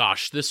 Oh my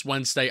gosh. This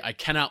Wednesday, I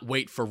cannot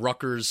wait for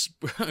Rutgers.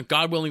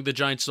 God willing, the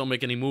Giants don't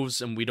make any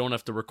moves and we don't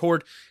have to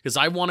record, because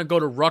I want to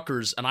go to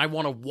Rutgers and I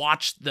want to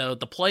watch the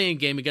playing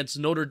game against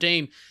Notre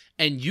Dame.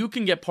 And you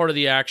can get part of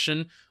the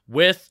action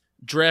with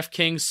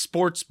DraftKings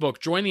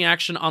Sportsbook. Join the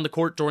action on the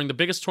court during the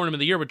biggest tournament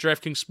of the year with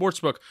DraftKings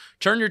Sportsbook.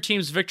 Turn your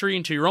team's victory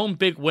into your own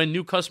big win.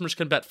 New customers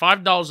can bet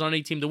 $5 on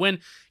any team to win.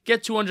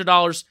 Get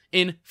 $200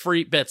 in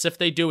free bets. If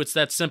they do, it's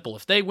that simple.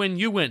 If they win,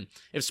 you win.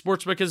 If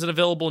Sportsbook isn't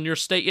available in your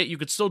state yet, you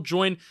could still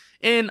join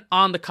in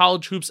on the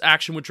college hoops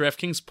action with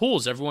DraftKings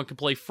Pools. Everyone can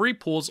play free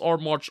pools all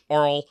March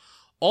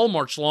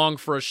long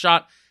for a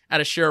shot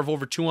at a share of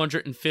over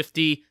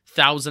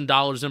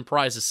 $250,000 in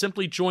prizes.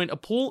 Simply join a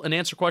pool and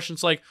answer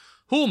questions like,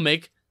 who will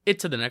make it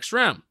to the next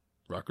round?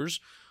 Rutgers.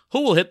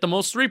 Who will hit the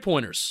most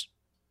three-pointers?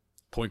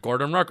 Point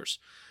guard on Rutgers.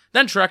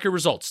 Then track your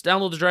results.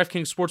 Download the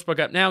DraftKings Sportsbook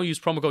app now. Use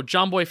promo code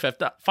JOHNBOY,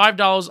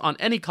 $5 on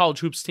any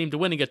college hoops team to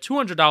win and get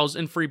 $200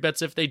 in free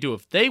bets if they do.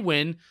 If they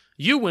win,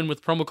 you win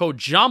with promo code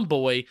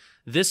JOHNBOY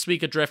this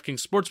week at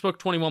DraftKings Sportsbook.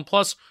 21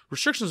 plus.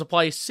 Restrictions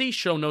apply. See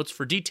show notes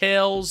for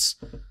details.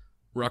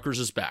 Rutgers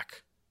is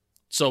back.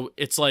 So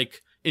it's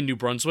like in New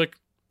Brunswick.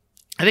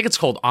 I think it's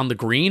called On the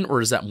Green,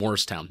 or is that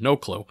Morristown? No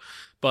clue.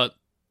 But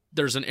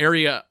there's an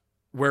area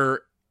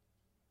where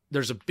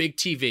there's a big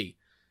TV,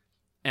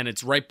 and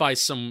it's right by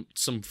some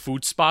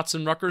food spots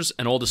in Rutgers,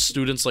 and all the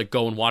students like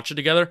go and watch it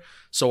together.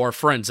 So our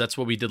friends, that's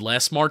what we did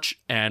last March,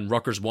 and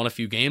Rutgers won a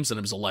few games, and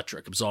it was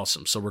electric. It was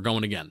awesome. So we're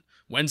going again.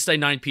 Wednesday,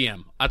 9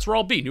 p.m. That's where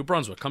I'll be, New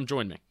Brunswick. Come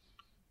join me.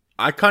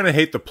 I kind of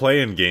hate the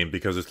play-in game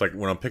because it's like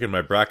when I'm picking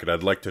my bracket,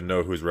 I'd like to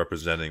know who's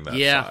representing that side.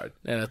 Yeah,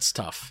 that's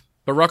tough.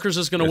 But Rutgers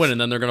is going to win,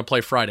 and then they're going to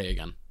play Friday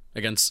again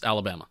against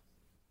Alabama.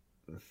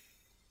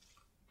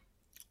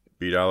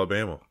 Beat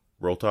Alabama.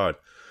 Roll Tide.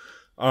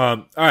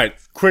 All right,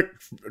 quick,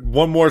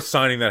 one more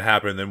signing that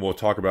happened, then we'll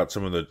talk about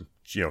some of the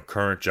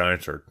current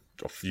Giants, or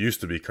used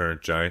to be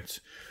current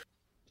Giants.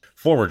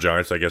 Former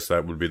Giants, I guess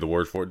that would be the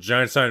word for it.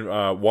 Giants signed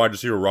wide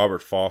receiver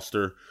Robert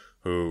Foster,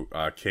 who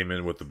came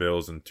in with the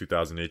Bills in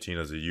 2018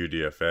 as a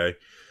UDFA.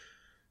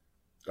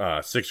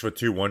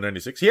 6'2",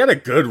 196. He had a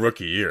good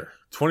rookie year.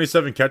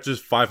 27 catches,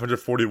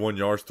 541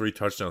 yards, 3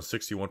 touchdowns,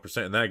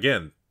 61%. And that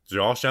again,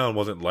 Josh Allen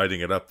wasn't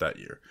lighting it up that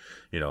year.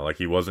 Like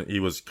he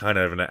was kind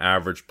of an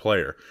average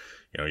player.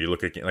 You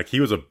look at, like, he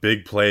was a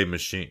big play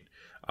machine.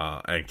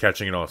 And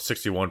catching it on a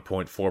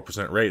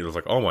 61.4% rate. It was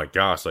like, oh my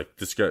gosh, like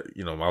this guy,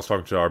 I was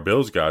talking to our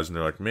Bills guys and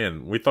they're like,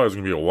 man, we thought he was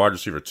going to be a wide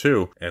receiver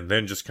too. And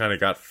then just kind of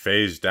got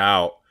phased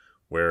out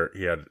where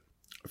he had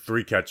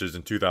 3 catches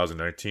in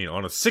 2019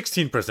 on a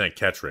 16%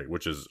 catch rate,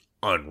 which is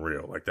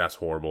unreal. Like, that's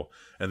horrible.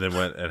 And then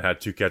went and had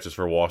 2 catches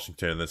for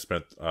Washington and then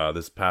spent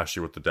this past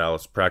year with the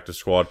Dallas practice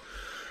squad.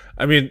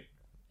 I mean,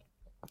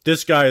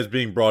 this guy is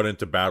being brought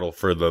into battle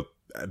for the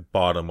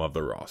bottom of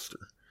the roster,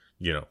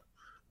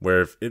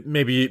 where if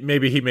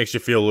maybe he makes you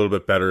feel a little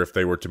bit better if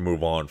they were to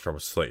move on from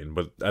Slayton.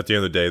 But at the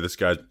end of the day, this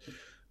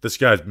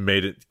guy's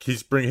made it.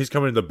 He's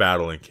coming into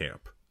battle in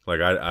camp.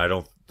 Like, I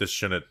don't. This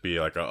shouldn't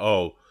be like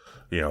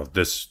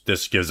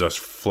this gives us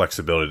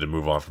flexibility to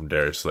move on from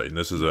Darius Slayton.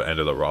 This is the end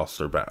of the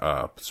roster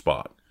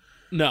spot.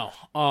 No.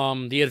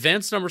 The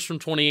advanced numbers from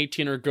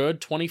 2018 are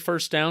good. 20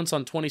 first downs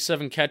on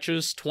 27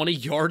 catches, 20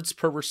 yards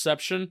per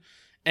reception,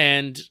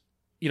 and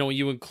when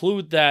you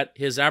include that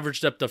his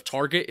average depth of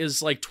target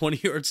is like 20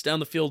 yards down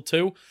the field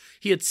too,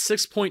 he had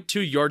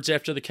 6.2 yards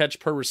after the catch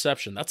per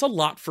reception. That's a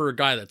lot for a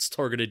guy that's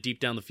targeted deep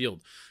down the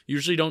field.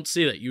 Usually don't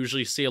see that.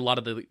 Usually see a lot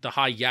of the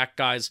high yak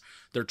guys,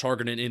 they're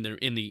targeted in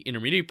the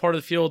intermediate part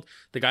of the field.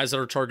 The guys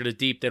that are targeted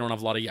deep, they don't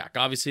have a lot of yak.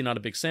 Obviously not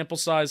a big sample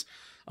size.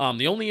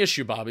 The only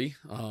issue, Bobby,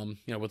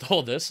 with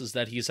all this is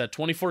that he's had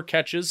 24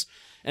 catches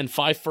and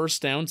 5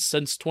 first downs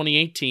since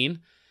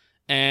 2018.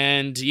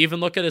 And you even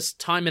look at his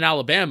time in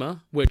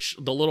Alabama, which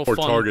the little 4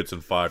 targets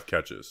and 5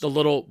 catches.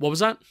 What was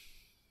that?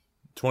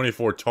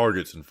 24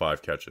 targets and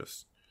 5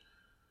 catches.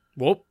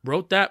 Well,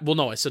 wrote that? Well,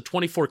 no, I said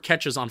 24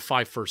 catches on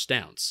 5 first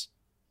downs.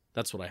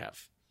 That's what I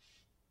have.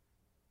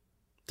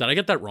 Did I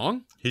get that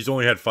wrong? He's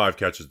only had 5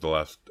 catches the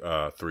last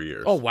 3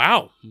 years. Oh,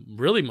 wow.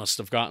 Really must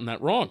have gotten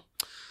that wrong.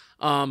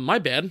 My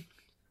bad.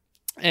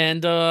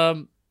 And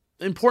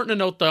important to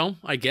note, though,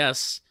 I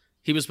guess,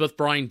 he was with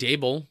Brian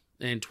Daboll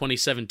in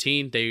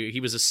 2017. He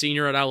was a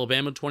senior at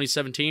Alabama in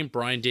 2017.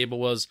 Brian Daboll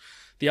was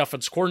the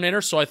offense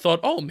coordinator. So I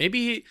thought,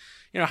 maybe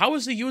how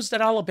was he used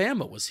at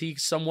Alabama? Was he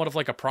somewhat of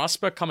like a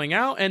prospect coming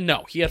out? And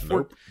no, he had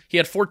he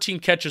had 14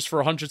 catches for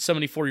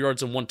 174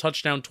 yards and 1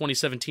 touchdown.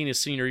 2017,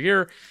 his senior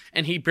year,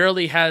 and he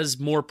barely has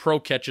more pro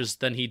catches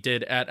than he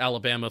did at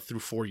Alabama through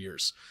 4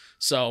 years.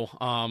 So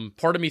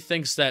part of me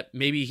thinks that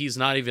maybe he's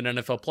not even an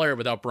NFL player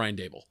without Brian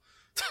Daboll.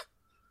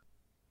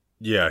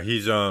 Yeah,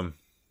 he's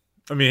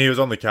he was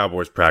on the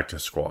Cowboys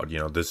practice squad.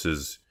 This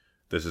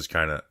is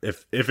kind of,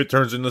 if it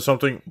turns into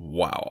something,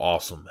 wow,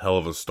 awesome, hell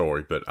of a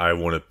story. But I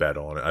wouldn't bet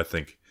on it. I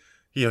think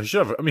he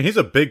should have. He's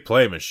a big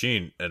play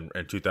machine in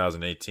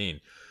 2018.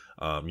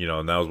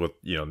 And that was with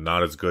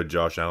not as good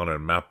Josh Allen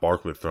and Matt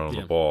Barkley throwing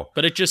the ball.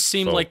 But it just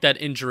seemed like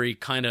that injury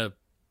kind of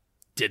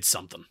did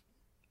something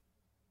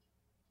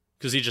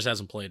because he just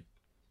hasn't played.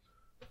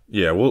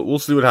 Yeah, we'll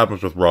see what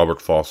happens with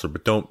Robert Foster,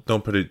 but don't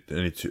put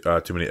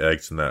too many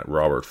eggs in that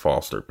Robert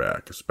Foster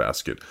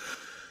basket.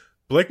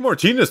 Blake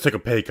Martinez took a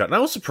pay cut, and I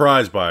was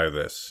surprised by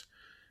this.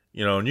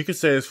 And you could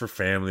say this for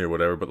family or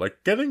whatever, but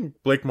like getting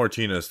Blake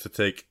Martinez to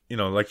take,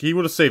 like he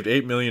would have saved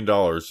 $8 million,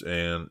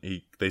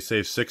 and they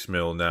saved $6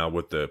 million now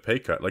with the pay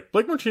cut. Like,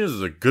 Blake Martinez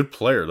is a good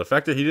player. The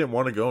fact that he didn't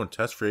want to go and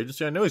test free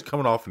agency, I know he's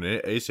coming off an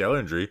ACL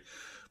injury,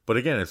 but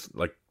again, it's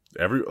like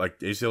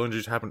ACL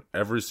injuries happen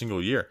every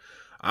single year.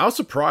 I was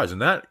surprised,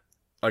 and that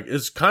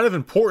is kind of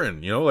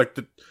important.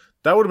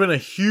 That would have been a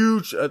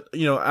huge,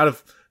 out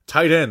of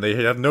tight end.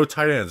 They have no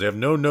tight ends. They have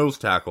no nose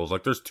tackles.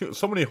 Like, there's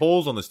so many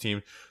holes on this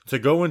team to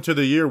go into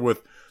the year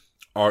with.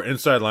 Our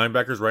inside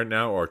linebackers right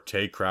now are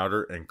Tay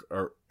Crowder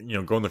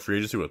going the free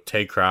agency with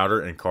Tay Crowder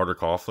and Carter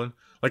Coughlin.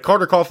 Like,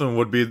 Carter Coughlin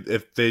would be,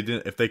 if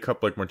they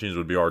cut Blake Martinez,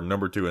 would be our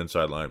number 2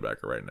 inside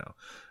linebacker right now.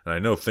 And I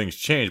know things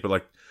change, but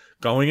like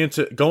going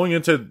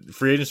into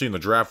free agency in the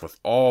draft with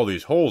all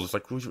these holes, it's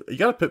like you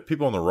got to put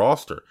people on the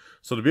roster.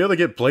 So to be able to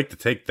get Blake to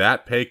take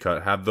that pay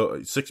cut, have the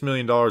 $6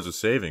 million of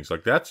savings,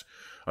 like that's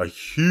a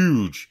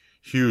huge,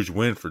 huge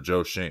win for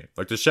Joe Schoen.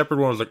 Like, the Shepard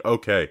one was like,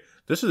 okay,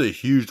 this is a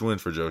huge win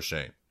for Joe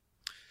Schoen.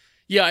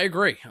 Yeah, I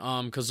agree.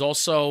 Because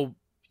also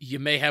you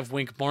may have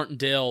Wink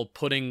Martindale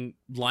putting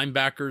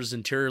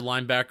interior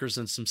linebackers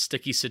in some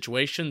sticky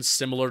situations,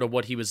 similar to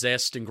what he was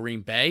asked in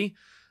Green Bay,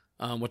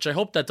 which I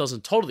hope that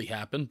doesn't totally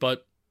happen,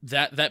 but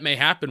that may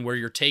happen where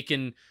you're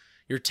taking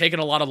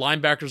a lot of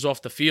linebackers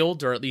off the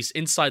field, or at least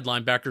inside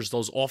linebackers,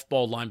 those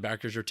off-ball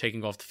linebackers you're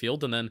taking off the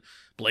field, and then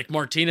Blake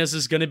Martinez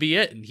is going to be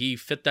it, and he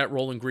fit that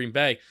role in Green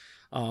Bay.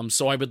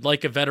 So I would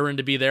like a veteran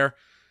to be there.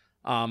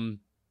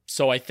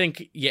 So I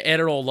think you add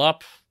it all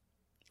up.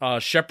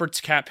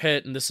 Shepard's cap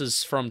hit, and this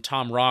is from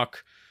Tom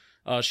Rock.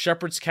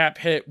 Shepard's cap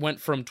hit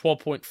went from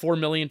 $12.4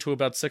 million to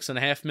about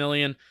 $6.5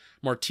 million.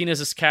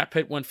 Martinez's cap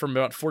hit went from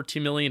about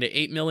 $14 million to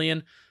 $8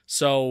 million.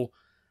 So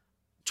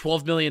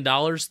 $12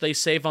 million they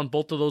save on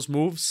both of those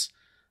moves.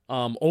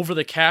 Over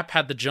the cap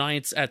had the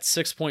Giants at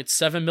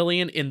 $6.7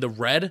 million in the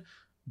red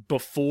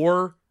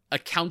before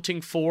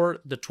accounting for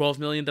the $12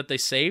 million that they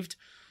saved.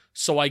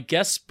 So I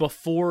guess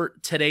before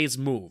today's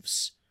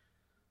moves,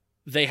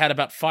 they had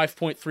about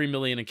 $5.3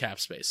 million in cap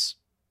space.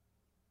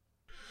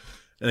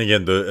 And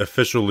again, the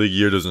official league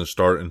year doesn't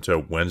start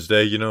until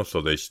Wednesday,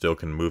 so they still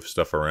can move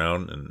stuff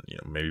around, and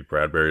maybe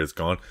Bradbury is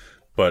gone.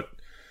 But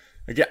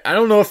again, I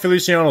don't know if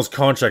Feliciano's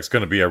contract's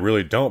going to be. I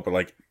really don't. But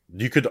like,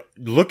 you could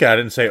look at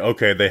it and say,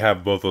 okay, they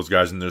have both those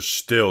guys, and they're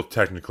still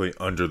technically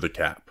under the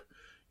cap.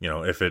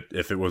 If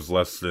it was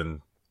less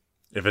than,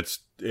 if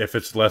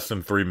it's less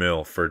than $3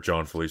 million for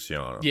John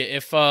Feliciano. Yeah,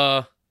 if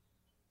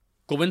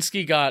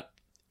Glowinski got.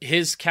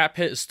 His cap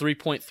hit is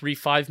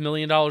 $3.35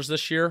 million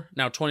this year.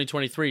 Now,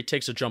 2023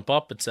 takes a jump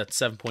up. It's at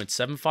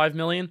 $7.75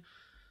 million.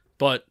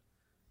 But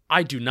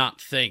I do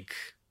not think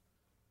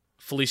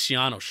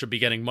Feliciano should be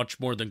getting much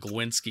more than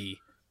Glowinski,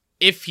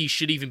 if he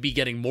should even be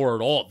getting more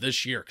at all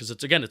this year. Because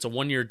it's a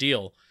one-year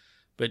deal.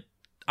 But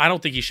I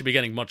don't think he should be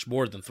getting much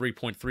more than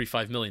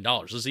 $3.35 million.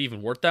 Is he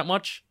even worth that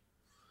much?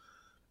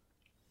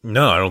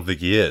 No, I don't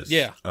think he is.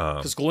 Yeah,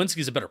 because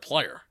Glowinski's a better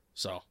player.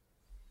 So...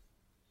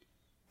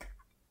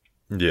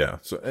 Yeah,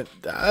 so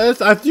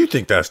I do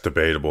think that's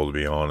debatable, to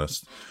be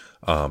honest.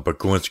 But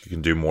Glowinski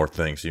can do more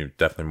things. He's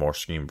definitely more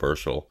scheme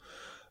versatile.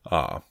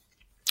 And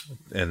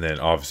then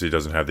obviously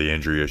doesn't have the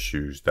injury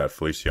issues that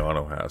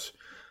Feliciano has.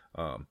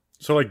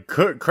 So like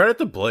credit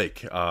to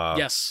Blake.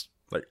 Yes.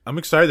 Like, I'm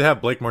excited to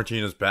have Blake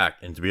Martinez back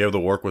and to be able to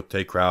work with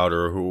Tay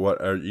Crowder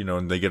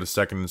and they get a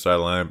second inside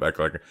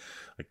linebacker.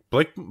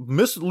 Like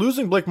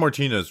losing Blake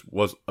Martinez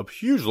was a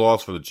huge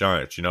loss for the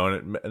Giants,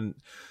 and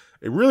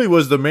it really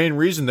was the main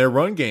reason their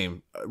run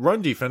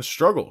defense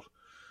struggled.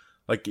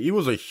 Like, he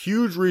was a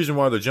huge reason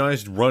why the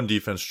Giants' run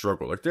defense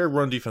struggled. Like, their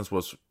run defense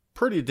was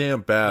pretty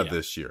damn bad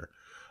this year.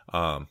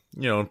 And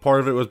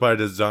part of it was by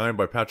design,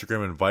 by Patrick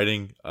Graham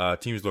inviting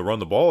teams to run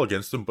the ball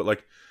against them. But,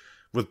 like,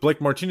 with Blake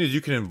Martinez,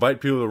 you can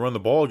invite people to run the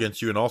ball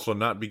against you and also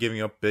not be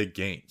giving up big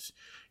gains.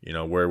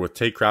 Where with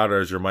Tay Crowder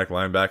as your Mike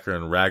linebacker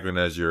and Ragland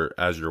as your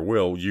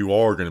Will, you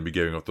are going to be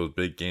giving up those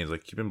big gains.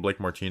 Like, keeping Blake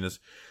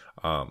Martinez...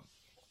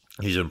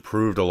 he's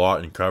improved a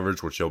lot in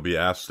coverage, which he'll be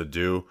asked to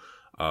do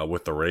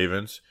with the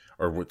Ravens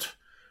or with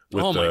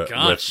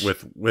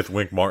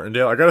Wink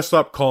Martindale. I gotta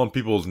stop calling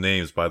people's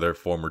names by their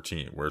former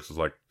team, where it's just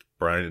like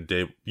Brian and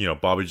Dave.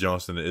 Bobby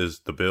Johnson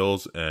is the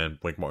Bills and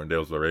Wink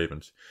Martindale is the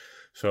Ravens.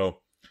 So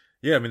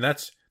yeah, I mean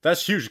that's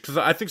huge, because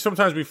I think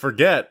sometimes we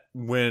forget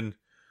when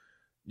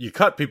you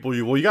cut people,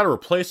 you got to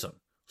replace them.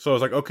 So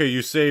it's like, okay,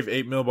 you save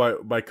 $8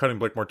 million by cutting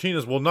Blake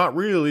Martinez. Well, not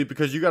really,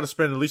 because you got to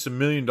spend at least $1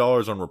 million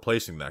on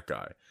replacing that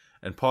guy.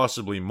 And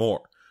possibly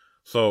more.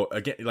 So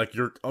again, like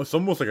it's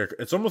almost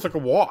like a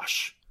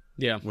wash.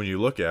 Yeah. When you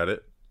look at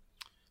it.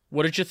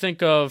 What did you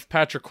think of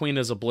Patrick Queen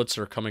as a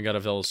blitzer coming out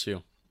of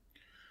LSU?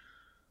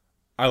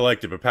 I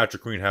liked it, but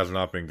Patrick Queen has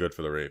not been good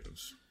for the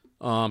Ravens.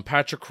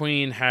 Patrick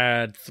Queen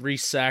had 3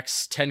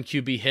 sacks, 10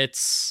 QB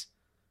hits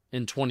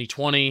in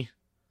 2020.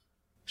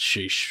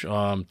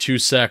 Sheesh. 2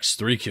 sacks,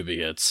 3 QB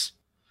hits.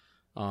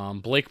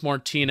 Blake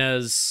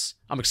Martinez,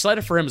 I'm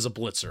excited for him as a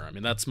blitzer. I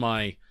mean, that's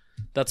my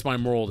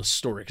moral of the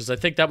story, because I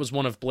think that was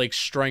one of Blake's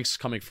strengths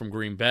coming from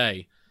Green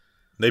Bay.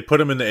 They put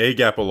him in the A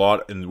gap a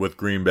lot with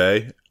Green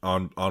Bay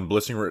on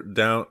blitzing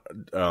down,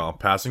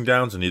 passing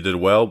downs, and he did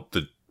well.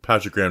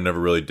 Patrick Graham never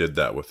really did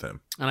that with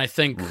him, and I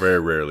think very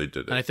rarely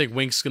did it. And I think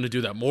Wink's going to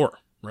do that more,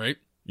 right?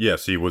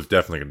 Yes, he was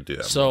definitely going to do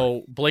that.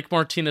 So Blake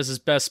Martinez's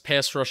best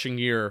pass rushing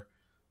year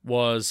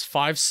was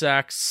 5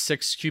 sacks,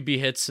 6 QB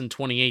hits in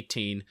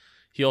 2018.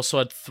 He also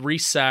had 3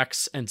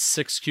 sacks and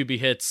 6 QB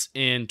hits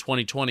in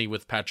 2020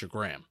 with Patrick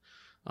Graham.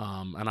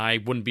 And I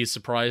wouldn't be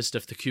surprised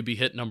if the QB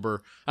hit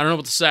number, I don't know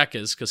what the sack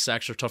is, because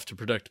sacks are tough to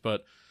predict,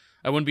 but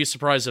I wouldn't be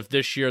surprised if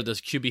this year the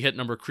QB hit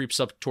number creeps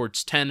up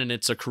towards 10 and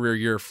it's a career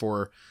year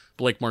for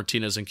Blake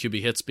Martinez and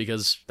QB hits,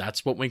 because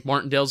that's what Wink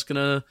Martindale's going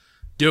to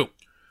do.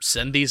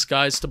 Send these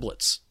guys to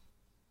blitz.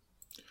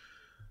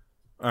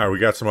 All right, we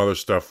got some other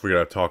stuff we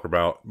got to talk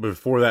about.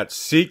 Before that,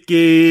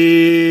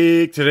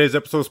 SeatGeek. Today's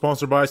episode is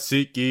sponsored by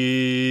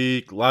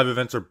SeatGeek. Live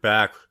events are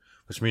back,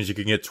 which means you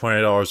can get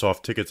 $20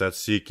 off tickets at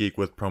SeatGeek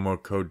with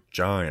promo code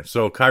GIANT.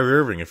 So, Kyrie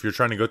Irving, if you're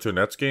trying to go to a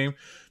Nets game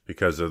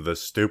because of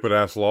this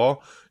stupid-ass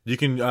law, you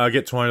can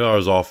get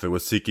 $20 off it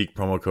with SeatGeek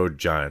promo code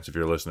GIANTS if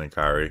you're listening,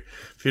 Kyrie.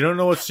 If you don't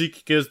know what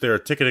SeatGeek is, they're a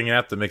ticketing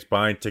app that makes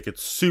buying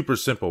tickets super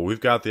simple. We've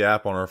got the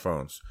app on our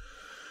phones.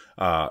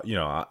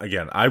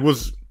 Again, I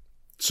was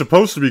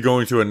supposed to be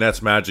going to a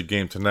Nets Magic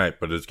game tonight,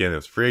 but again,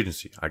 it's free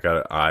agency.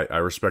 I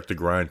respect the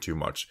grind too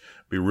much.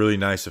 It'd be really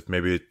nice if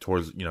maybe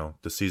towards,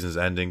 the season's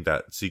ending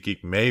that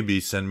SeatGeek maybe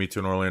send me to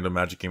an Orlando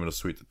Magic game in a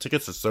suite. The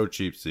tickets are so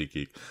cheap,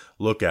 SeatGeek.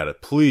 Look at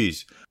it.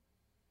 Please.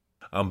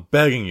 I'm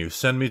begging you,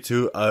 send me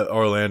to an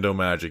Orlando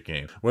Magic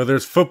game. Whether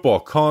it's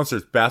football,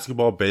 concerts,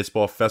 basketball,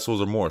 baseball,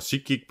 festivals, or more,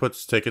 SeatGeek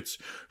puts tickets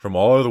from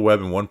all over the web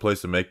in one place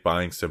to make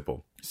buying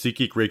simple.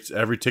 SeatGeek rates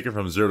every ticket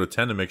from 0 to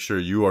 10 to make sure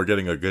you are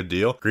getting a good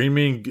deal. Green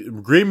mean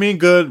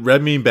good,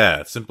 red mean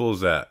bad. Simple as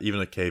that. Even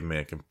a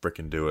caveman can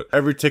frickin' do it.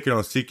 Every ticket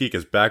on SeatGeek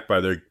is backed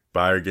by their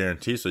buyer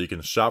guarantee so you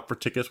can shop for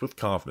tickets with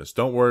confidence.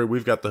 Don't worry,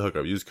 we've got the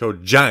hookup. Use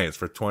code GIANTS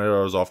for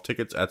 $20 off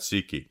tickets at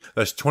SeatGeek.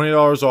 That's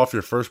 $20 off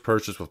your first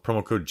purchase with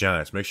promo code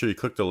GIANTS. Make sure you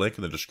click the link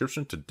in the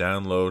description to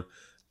download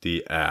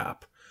the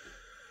app.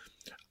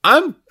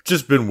 I'm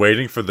just been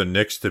waiting for the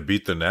Knicks to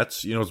beat the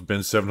Nets. You know, it's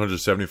been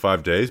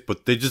 775 days,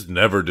 but they just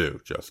never do,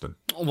 Justin.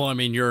 Well, I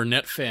mean, you're a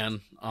Net fan.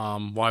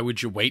 Why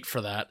would you wait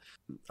for that?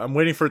 I'm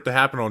waiting for it to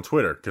happen on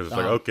Twitter because it's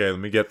like, okay, let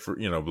me get for,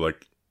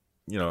 like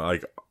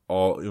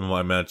all in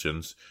my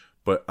mentions.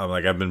 But I'm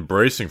like, I've been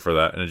bracing for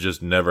that, and it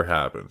just never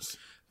happens.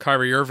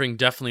 Kyrie Irving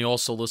definitely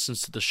also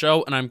listens to the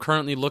show, and I'm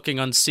currently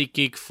looking on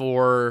SeatGeek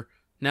for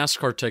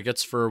NASCAR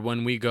tickets for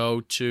when we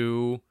go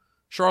to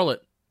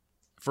Charlotte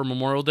for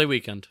Memorial Day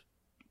weekend.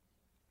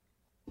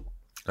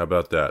 How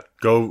about that?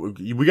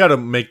 We got to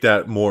make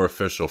that more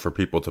official for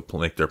people to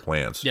make their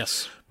plans.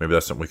 Yes. Maybe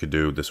that's something we could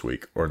do this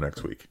week or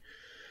next week.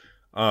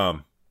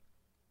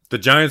 The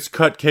Giants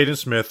cut Caden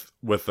Smith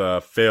with a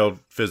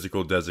failed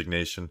physical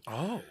designation.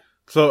 Oh.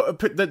 So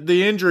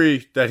the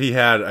injury that he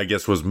had, I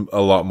guess, was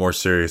a lot more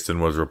serious than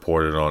was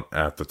reported on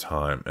at the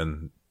time,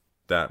 and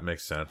that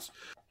makes sense.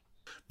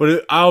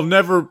 But I'll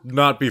never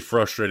not be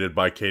frustrated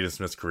by Caden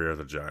Smith's career as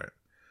a Giant.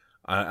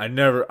 I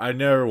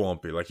never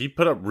won't be. Like, he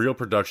put up real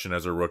production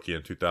as a rookie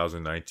in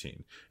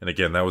 2019. And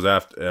again, that was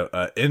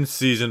after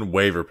in-season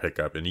waiver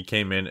pickup. And he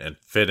came in and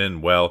fit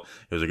in well.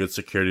 It was a good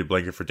security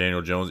blanket for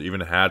Daniel Jones.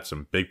 Even had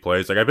some big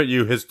plays. Like, I bet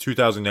you his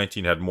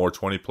 2019 had more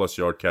 20-plus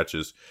yard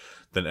catches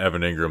than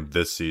Evan Ingram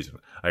this season.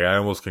 Like, I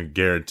almost can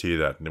guarantee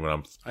that when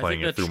I'm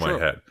playing it through my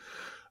head.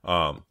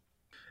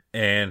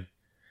 And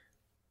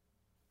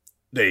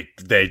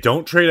they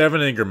don't trade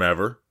Evan Ingram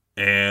ever.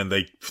 And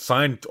they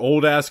signed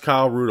old-ass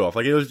Kyle Rudolph.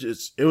 Like, it was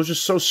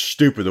just so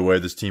stupid the way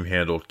this team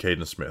handled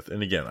Caden Smith.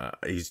 And again,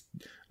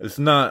 it's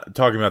not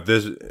talking about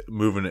this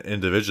moving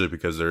individually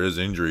because there is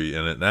injury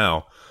in it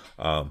now.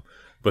 But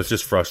it's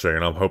just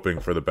frustrating. I'm hoping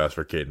for the best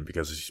for Caden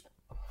because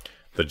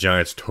the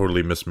Giants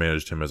totally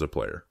mismanaged him as a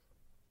player.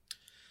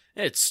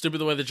 Yeah, it's stupid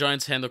the way the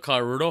Giants handled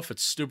Kyle Rudolph.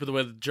 It's stupid the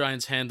way the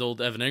Giants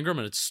handled Evan Ingram.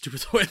 And it's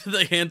stupid the way that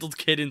they handled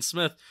Caden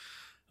Smith.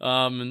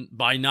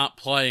 By not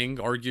playing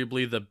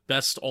arguably the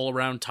best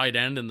all-around tight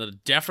end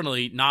and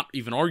definitely not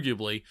even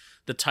arguably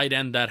the tight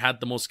end that had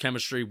the most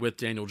chemistry with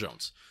Daniel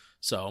Jones.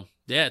 So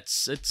yeah,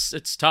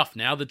 it's tough.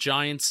 Now the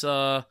Giants,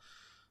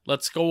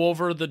 let's go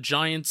over the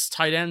Giants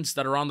tight ends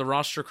that are on the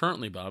roster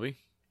currently, Bobby.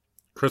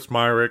 Chris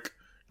Myrick,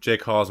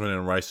 Jake Hausman,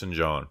 and Ryson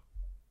John.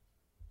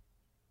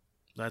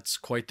 That's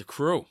quite the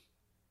crew.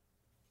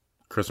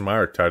 Chris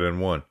Myrick, tight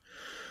end 1.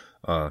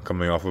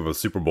 Coming off of a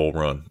Super Bowl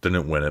run.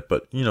 Didn't win it,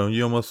 but,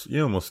 you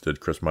almost did,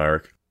 Chris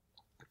Myrick.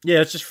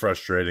 Yeah, it's just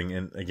frustrating,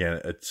 and again,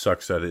 it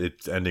sucks that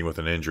it's ending with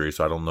an injury,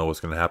 so I don't know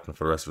what's going to happen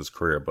for the rest of his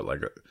career, but,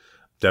 like,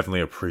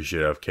 definitely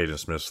appreciative of Caden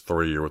Smith's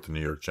 3-year with the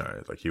New York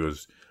Giants. Like, he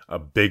was a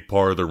big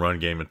part of the run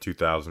game in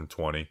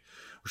 2020,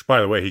 which, by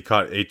the way, he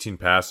caught 18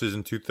 passes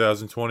in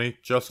 2020.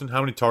 Justin,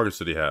 how many targets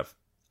did he have?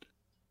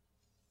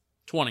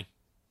 20.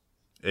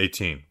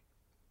 18.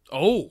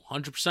 Oh,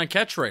 100%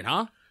 catch rate,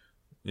 huh?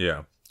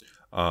 Yeah.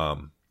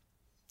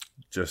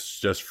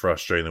 Just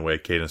frustrating the way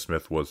Caden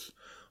Smith was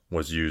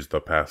used the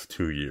past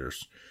 2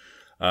 years.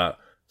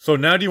 So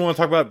now do you want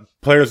to talk about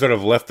players that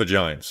have left the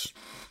Giants?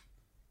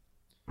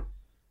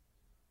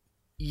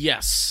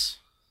 Yes.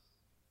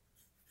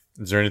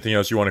 Is there anything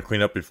else you want to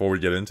clean up before we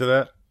get into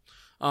that?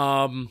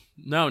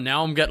 No,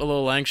 now I'm getting a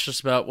little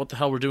anxious about what the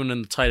hell we're doing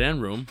in the tight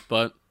end room,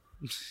 but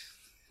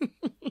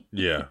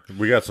yeah,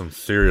 we got some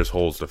serious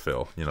holes to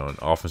fill. And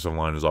offensive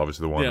line is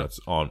obviously the one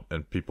that's on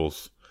in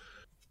people's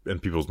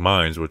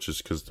minds, which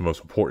is because it's the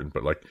most important.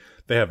 But like,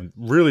 they have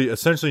really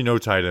essentially no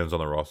tight ends on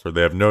the roster.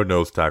 They have no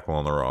nose tackle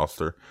on the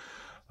roster.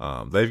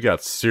 They've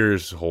got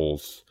serious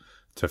holes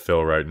to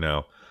fill right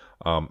now.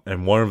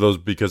 And one of those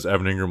because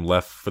Evan Ingram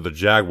left for the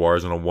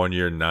Jaguars on a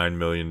 1-year, $9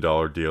 million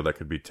deal that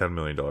could be $10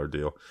 million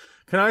deal.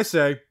 Can I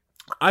say,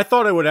 I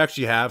thought I would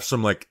actually have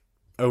some, like,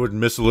 I would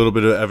miss a little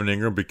bit of Evan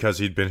Ingram because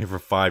he'd been here for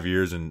 5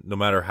 years, and no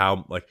matter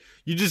how, like,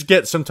 you just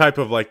get some type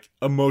of, like,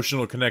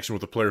 emotional connection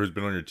with a player who's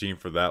been on your team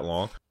for that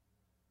long.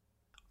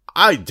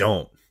 I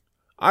don't.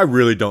 I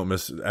really don't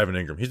miss Evan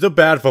Ingram. He's a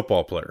bad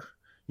football player,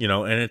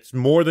 and it's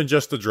more than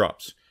just the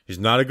drops. He's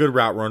not a good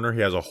route runner.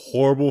 He has a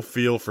horrible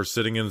feel for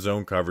sitting in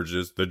zone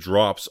coverages. The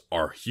drops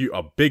are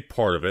a big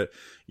part of it,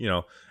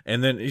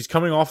 and then he's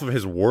coming off of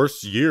his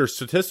worst year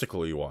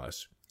statistically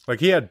wise. Like,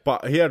 he had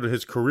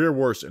his career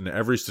worst in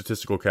every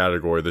statistical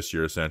category this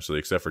year, essentially,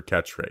 except for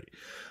catch rate.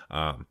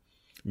 And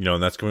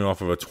that's coming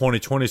off of a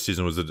 2020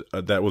 season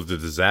that was a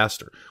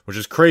disaster, which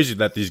is crazy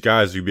that these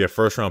guys, you'd be a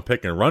first-round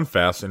pick and run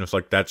fast, and it's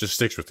like that just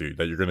sticks with you,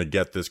 that you're going to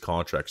get this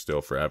contract still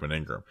for Evan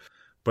Ingram.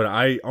 But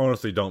I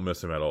honestly don't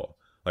miss him at all.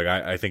 Like,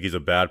 I think he's a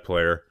bad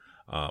player.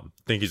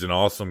 Think he's an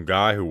awesome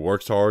guy who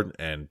works hard,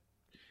 and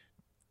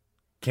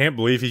can't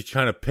believe he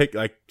kind of picked,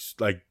 like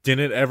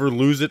didn't ever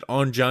lose it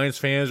on Giants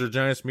fans or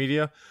Giants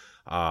media.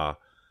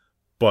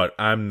 But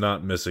I'm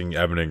not missing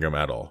Evan Ingram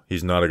at all.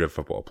 He's not a good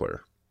football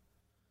player.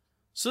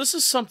 So this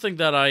is something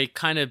that I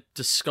kind of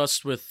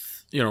discussed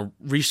with,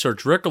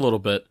 Research Rick a little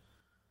bit.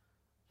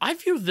 I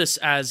view this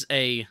as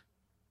a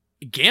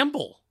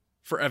gamble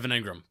for Evan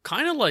Ingram.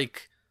 Kind of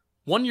like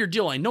 1-year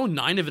deal. I know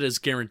 9 of it is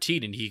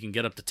guaranteed and he can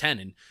get up to 10.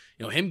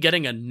 And him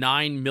getting a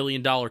 $9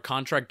 million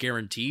contract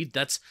guaranteed,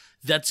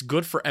 that's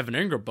good for Evan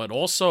Ingram. But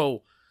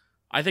also,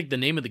 I think the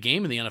name of the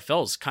game in the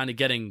NFL is kind of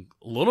getting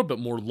a little bit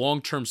more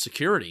long-term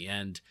security.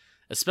 And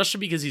especially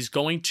because he's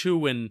going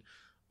to an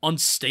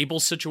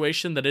unstable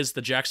situation that is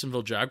the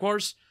Jacksonville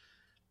Jaguars.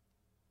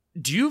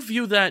 Do you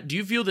view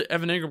the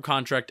Evan Ingram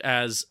contract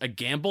as a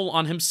gamble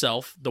on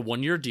himself, the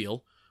 1-year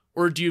deal,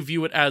 or do you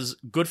view it as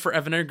good for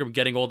Evan Ingram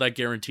getting all that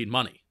guaranteed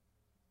money?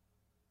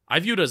 I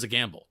view it as a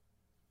gamble.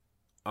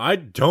 I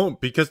don't,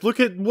 because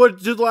look at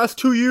what the last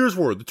 2 years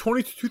were. The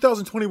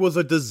 2020 was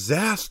a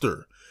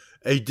disaster.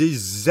 A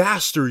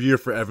disaster year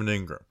for Evan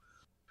Ingram.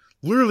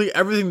 Literally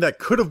everything that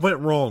could have went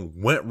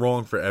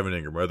wrong for Evan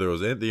Ingram, whether it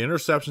was the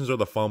interceptions or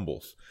the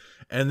fumbles.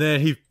 And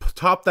then he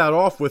topped that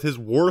off with his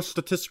worst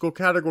statistical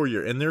category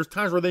year. And there's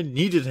times where they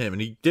needed him,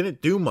 and he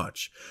didn't do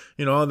much.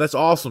 That's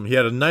awesome. He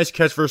had a nice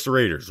catch versus the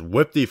Raiders.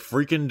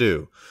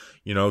 Whip-de-freaking-do.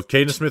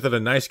 Caden Smith had a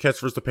nice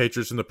catch versus the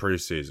Patriots in the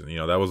preseason.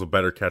 That was a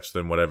better catch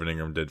than what Evan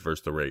Ingram did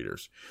versus the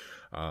Raiders.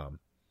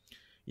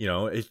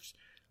 It's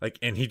like,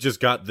 and he just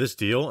got this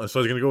deal, and so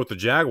he's going to go with the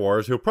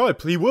Jaguars.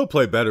 He will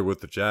play better with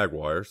the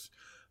Jaguars.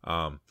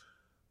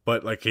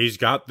 But like, he's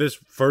got this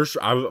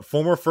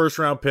former first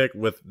round pick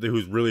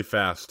who's really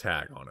fast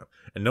tag on him,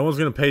 and no one's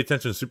going to pay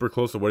attention super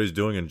close to what he's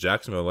doing in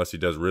Jacksonville unless he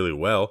does really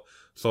well.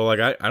 So like,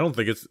 I don't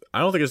think it's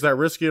that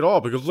risky at all,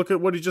 because look at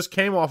what he just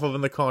came off of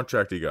in the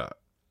contract he got.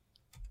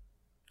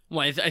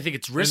 Well, I think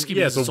it's risky.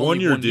 Yeah, because it's a it's only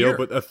 1-year 1 deal, year.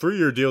 but a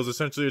 3-year deal is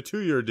essentially a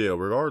 2-year deal,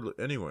 regardless.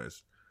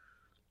 Anyways.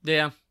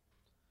 Yeah,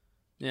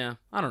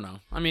 I don't know.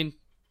 I mean,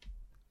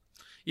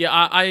 yeah,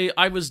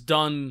 I was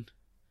done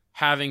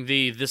having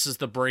this is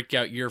the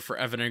breakout year for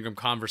Evan Ingram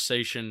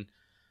conversation.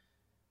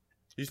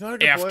 He's not a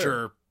good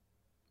player.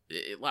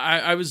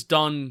 I was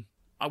done.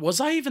 Was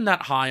I even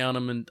that high on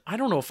him? And I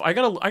don't know if I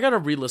gotta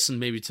re-listen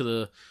maybe to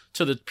the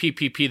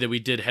PPP that we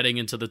did heading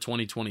into the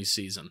 2020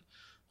 season.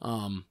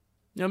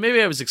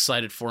 Maybe I was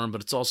excited for him,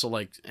 but it's also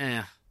like,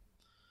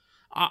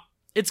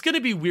 it's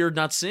gonna be weird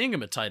not seeing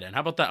him at tight end.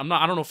 How about that?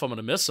 I don't know if I'm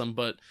gonna miss him,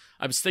 but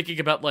I was thinking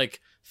about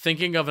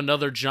thinking of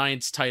another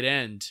Giants tight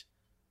end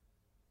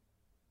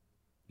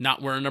not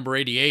wearing number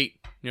 88,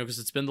 because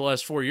it's been the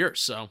last 4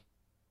 years, so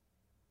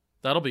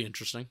that'll be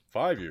interesting.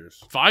 5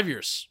 years. 5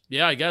 years.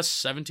 Yeah, I guess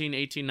 17,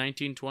 18,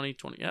 19, 20,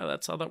 20. Yeah,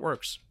 that's how that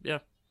works. Yeah.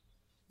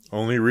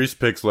 Only Reese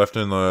picks left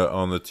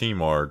on the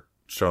team are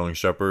Sterling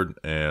Shepard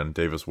and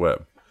Davis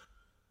Webb.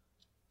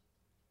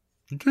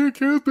 You can't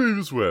count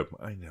Davis Webb.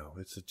 I know,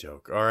 it's a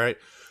joke. All right.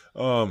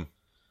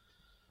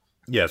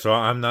 Yeah, so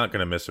I'm not going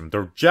to miss him.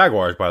 The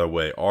Jaguars, by the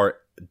way, are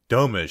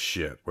dumb as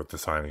shit with the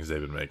signings they've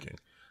been making.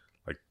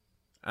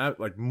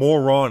 Like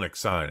moronic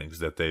signings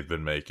that they've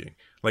been making.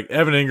 Like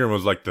Evan Ingram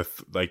was like the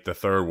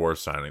third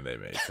worst signing they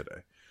made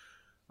today.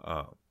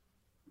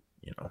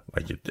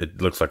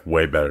 It looks like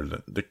way better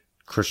than the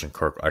Christian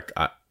Kirk.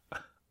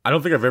 I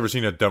don't think I've ever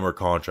seen a dumber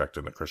contract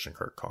than the Christian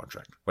Kirk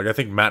contract. Like, I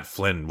think Matt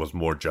Flynn was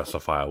more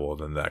justifiable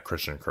than that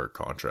Christian Kirk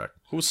contract.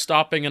 Who's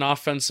stopping an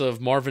offense of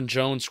Marvin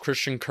Jones,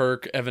 Christian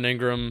Kirk, Evan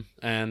Ingram,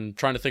 and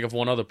trying to think of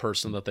one other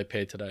person that they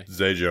paid today?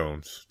 Zay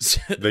Jones.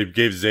 They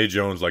gave Zay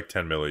Jones like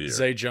 $10 million a year.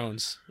 Zay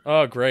Jones.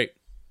 Oh, great.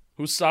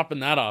 Who's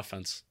stopping that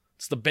offense?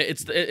 You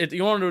want to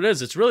know what it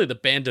is? It's really the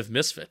band of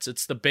misfits.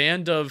 It's the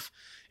band of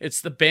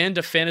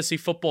fantasy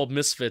football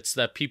misfits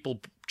that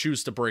people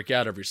choose to break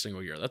out every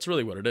single year. That's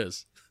really what it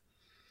is.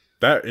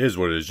 That is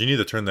what it is. You need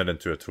to turn that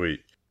into a tweet.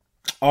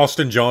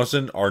 Austin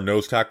Johnson, our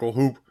nose tackle,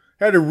 who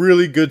had a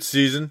really good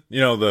season.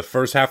 The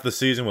first half of the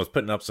season was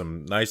putting up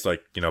some nice,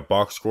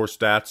 box score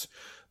stats.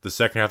 The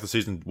second half of the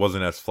season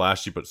wasn't as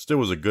flashy, but still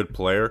was a good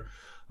player.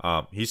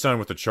 He signed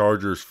with the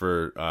Chargers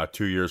for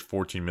 2 years,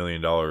 $14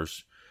 million.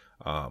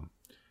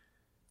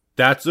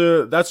 That's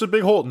a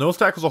big hole. Nose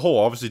tackle's a hole.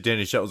 Obviously,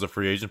 Danny Shet was a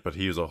free agent, but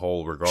he was a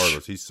hole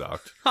regardless. He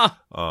sucked.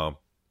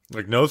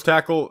 Nose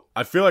tackle,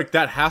 I feel like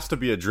that has to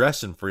be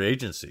addressed in free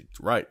agency,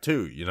 right?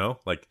 Too,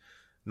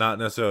 not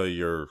necessarily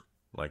you're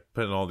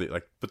putting all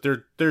the but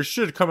there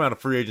should come out of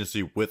free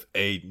agency with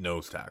a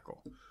nose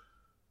tackle.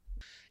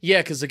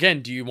 Yeah, because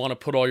again, do you want to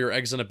put all your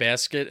eggs in a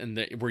basket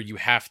where you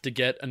have to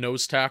get a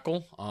nose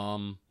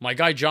tackle? My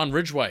guy John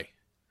Ridgeway,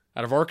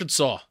 out of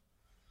Arkansas,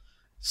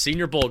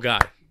 Senior Bowl guy.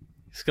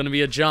 He's going to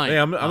be a giant. Hey,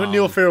 I'm a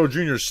Neil Farrell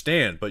Jr.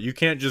 stan, but you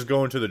can't just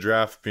go into the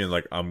draft being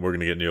like, we're going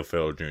to get Neil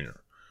Farrell Jr.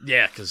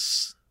 Yeah,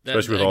 because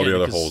especially with all the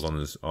other holes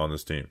on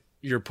this team.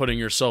 You're putting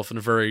yourself in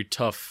a very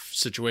tough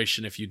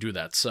situation if you do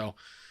that. So,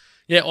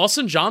 yeah,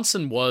 Austin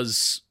Johnson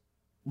was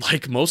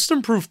most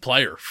improved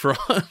player from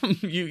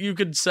you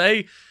could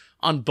say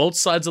on both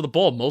sides of the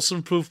ball, most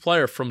improved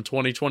player from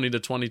 2020 to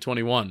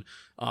 2021.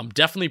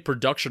 Definitely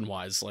production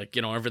wise,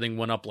 everything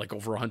went up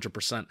over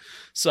 100%.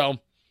 So,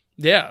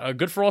 yeah,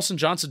 good for Austin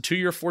Johnson. 2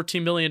 year,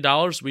 $14 million.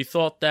 We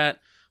thought that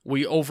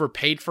we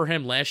overpaid for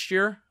him last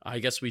year. I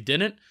guess we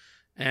didn't.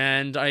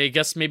 And I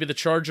guess maybe the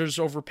Chargers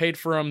overpaid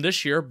for him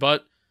this year,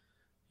 but,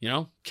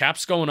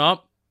 cap's going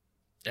up.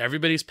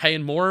 everybody's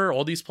paying more.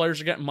 All these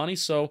players are getting money,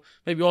 so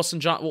maybe Austin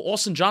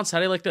Johnson, how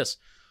do you like this?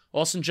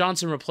 Austin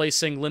Johnson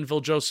replacing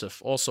Linville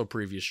Joseph, also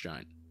previous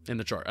Giant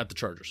at the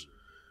Chargers.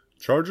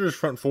 Chargers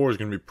front four is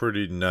going to be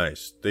pretty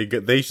nice.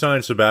 They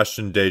signed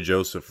Sebastian Day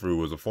Joseph, who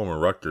was a former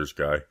Rutgers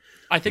guy.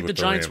 I think the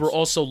Giants were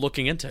also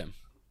looking into him,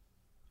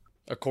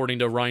 according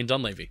to Ryan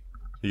Dunleavy.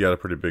 He got a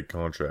pretty big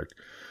contract.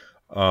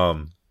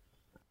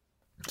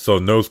 So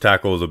nose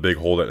tackle is a big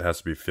hole that has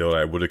to be filled.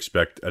 I would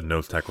expect a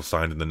nose tackle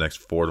signed in the next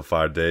 4 to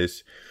 5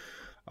 days.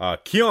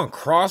 Keon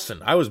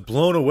Crossan, I was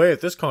blown away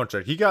at this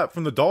contract. He got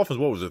from the Dolphins,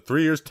 what was it,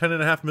 3 years,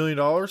 $10.5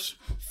 million?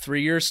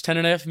 3 years,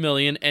 $10.5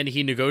 million, and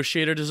he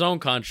negotiated his own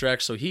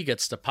contract, so he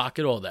gets to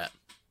pocket all that.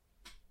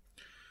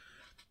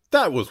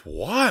 That was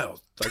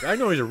wild. Like, I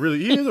know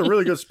he is a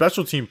really good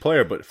special team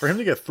player, but for him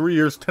to get 3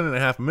 years,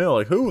 $10.5 million,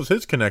 like, who was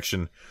his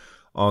connection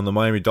on the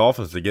Miami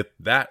Dolphins to get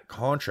that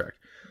contract?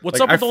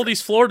 What's up with all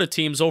these Florida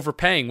teams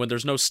overpaying when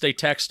there's no state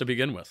tax to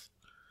begin with?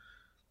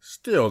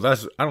 Still,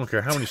 I don't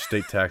care how many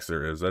state tax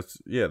there is.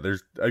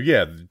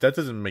 That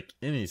doesn't make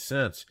any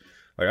sense.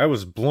 Like, I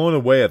was blown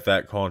away at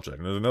that contract.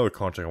 And there's another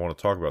contract I want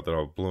to talk about that I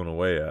was blown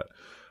away at.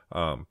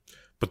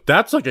 But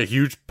that's like a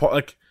huge part.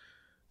 Like,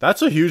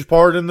 that's a huge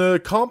part in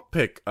the comp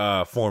pick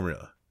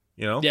formula.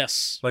 You know?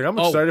 Yes. Like, I'm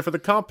excited for the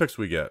comp picks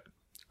we get.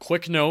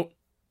 Quick note,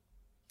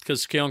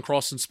 because Keon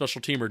Crossan's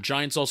special teamer,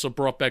 Giants also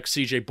brought back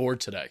C.J.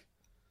 Board today.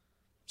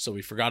 So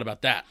we forgot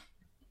about that.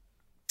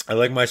 I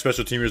like my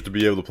special teamers to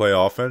be able to play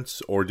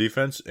offense or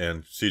defense,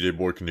 and CJ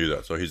Board can do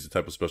that. So he's the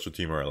type of special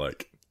teamer I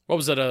like. What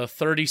was it, a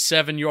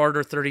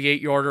 37-yarder,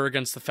 38-yarder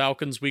against the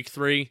Falcons week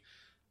 3?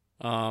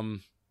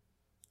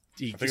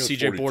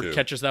 CJ Board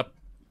catches that.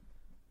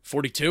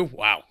 42?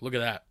 Wow, look at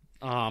that.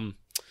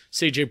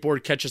 CJ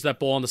Board catches that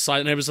ball on the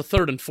side, and it was a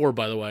 3rd and 4,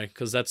 by the way,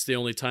 because that's the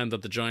only time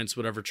that the Giants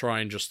would ever try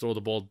and just throw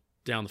the ball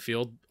down the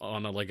field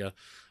on a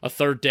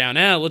 3rd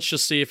down. Let's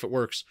just see if it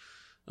works.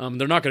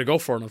 They're not going to go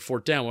for it on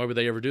 4th down. Why would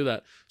they ever do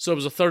that? So it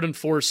was a 3rd and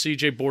 4.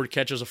 CJ Board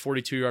catches a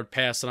 42-yard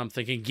pass, and I'm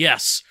thinking,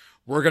 yes,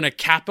 we're going to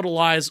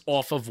capitalize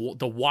off of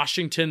the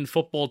Washington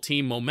football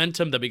team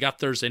momentum that we got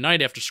Thursday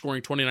night after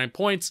scoring 29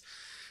 points.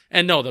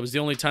 And no, that was the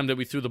only time that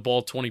we threw the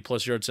ball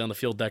 20-plus yards down the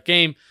field that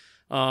game.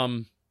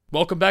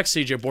 Welcome back,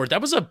 CJ Board.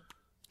 That was a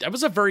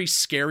very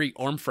scary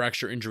arm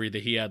fracture injury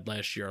that he had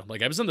last year.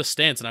 Like, I was in the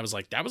stands, and I was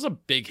like, that was a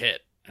big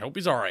hit. I hope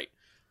he's all right.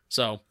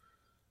 So,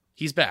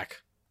 he's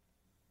back.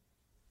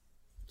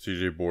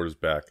 CJ Board is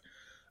back.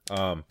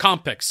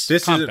 Comp picks.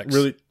 Talk about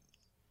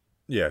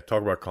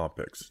comp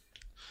picks.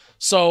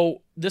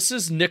 So this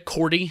is Nick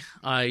Cordy.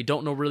 I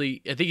don't know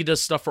really. I think he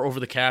does stuff for Over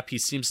the Cap. He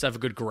seems to have a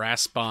good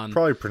grasp on.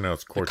 Probably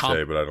pronounced Corte,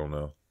 but I don't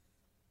know.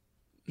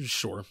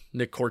 Sure,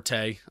 Nick Corte.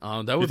 That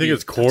would you think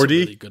it's Cordy? That's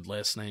a really good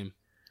last name.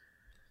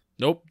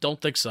 Nope, don't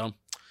think so.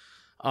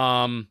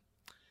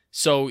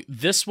 So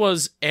this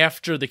was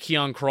after the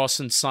Keon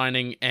Crossan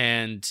signing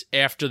and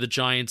after the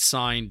Giants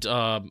signed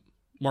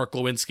Mark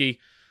Glowinski.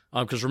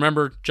 Because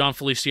remember, John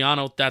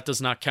Feliciano, that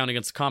does not count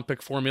against the comp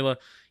pick formula.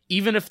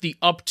 Even if the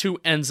up to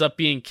ends up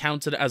being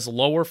counted as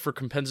lower for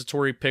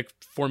compensatory pick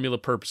formula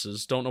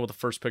purposes, don't know what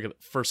the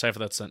first half of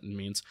that sentence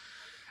means.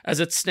 As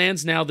it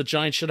stands now, the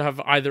Giants should have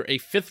either a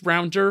 5th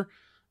rounder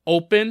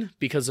open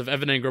because of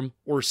Evan Ingram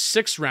or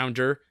 6th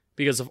rounder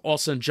because of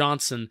Austin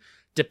Johnson,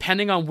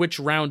 depending on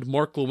which round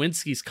Mark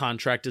Glowinski's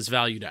contract is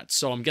valued at.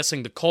 So I'm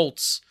guessing the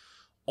Colts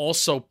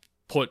also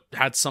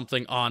had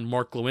something on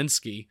Mark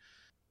Glowinski.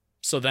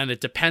 So then it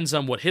depends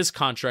on what his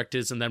contract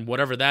is, and then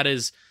whatever that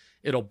is,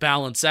 it'll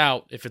balance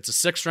out. If it's a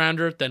 6th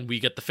rounder, then we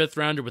get the 5th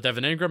rounder with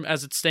Evan Ingram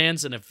as it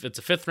stands, and if it's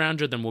a 5th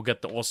rounder, then we'll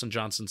get the Austin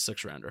Johnson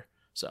 6th rounder.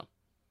 So,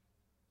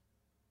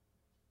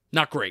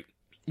 not great.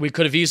 We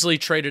could have easily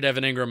traded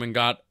Evan Ingram and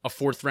got a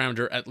 4th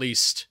rounder at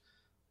least,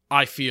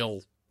 I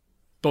feel,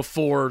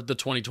 before the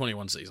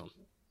 2021 season.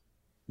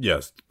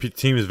 Yes,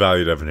 teams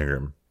valued Evan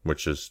Ingram,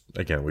 which is,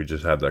 again, we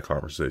just had that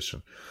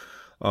conversation.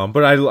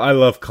 But I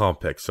love comp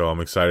picks, so I'm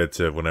excited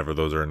to whenever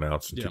those are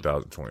announced in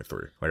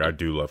 2023. Like, I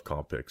do love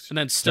comp picks. And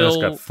then still... I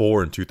just got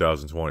 4 in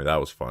 2020. That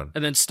was fun.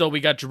 And then still we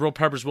got Jabril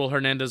Peppers, Will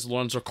Hernandez,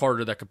 Lorenzo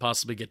Carter that could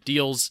possibly get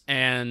deals.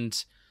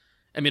 And,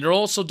 I mean, it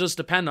also does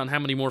depend on how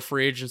many more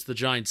free agents the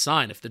Giants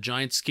sign. If the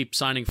Giants keep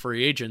signing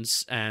free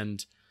agents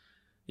and,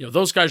 you know,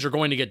 those guys are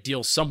going to get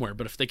deals somewhere.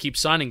 But if they keep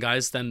signing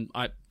guys, then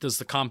does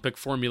the comp pick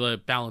formula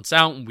balance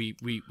out and we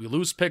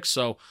lose picks?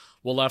 So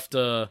we'll have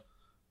to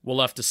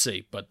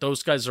see. But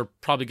those guys are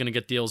probably going to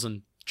get deals,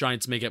 and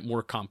Giants may get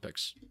more comp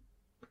picks.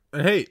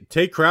 And hey,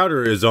 Tay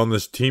Crowder is on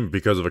this team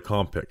because of a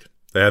comp pick.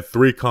 They had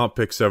 3 comp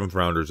pick 7th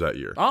rounders that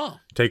year. Oh.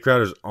 Tay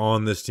Crowder's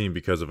on this team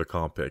because of a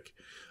comp pick.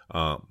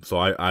 So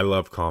I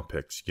love comp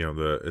picks. You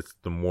know, it's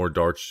the more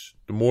darts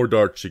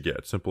you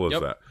get. Simple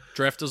as that.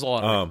 Draft is a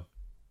lot.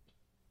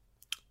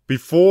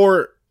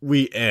 Before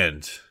we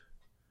end,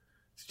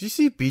 did you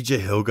see BJ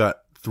Hill got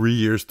 3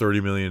 years,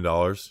 $30 million?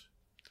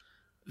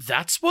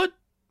 That's what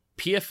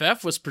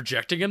PFF was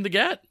projecting him to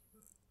get.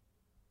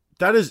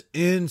 That is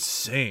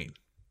insane.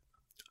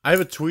 I have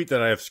a tweet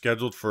that I have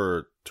scheduled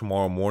for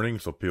tomorrow morning,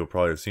 so people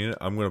probably have seen it.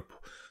 I'm going to...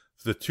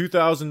 The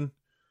 2000...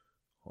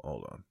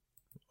 Hold on.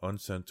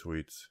 Unsent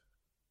tweets.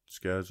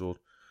 Scheduled.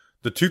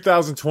 The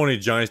 2020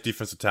 Giants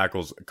defensive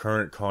tackles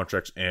current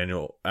contracts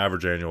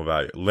average annual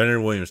value.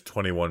 Leonard Williams,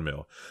 21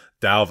 mil.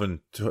 Dalvin,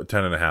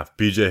 10.5.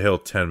 BJ Hill,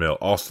 10 mil.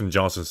 Austin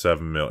Johnson,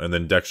 7 mil. And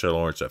then Dexter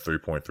Lawrence at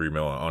 3.3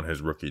 mil on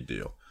his rookie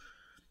deal.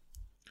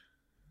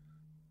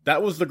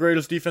 That was the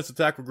greatest defensive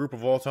tackle group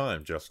of all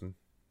time, Justin.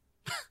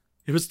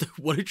 It was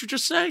what did you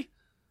just say?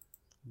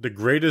 The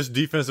greatest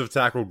defensive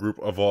tackle group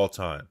of all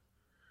time.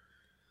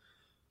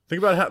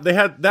 Think about how they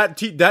had that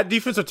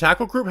defensive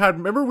tackle group had.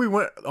 Remember, we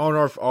went on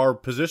our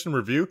position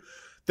review.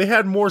 They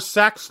had more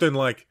sacks than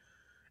like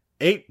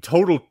 8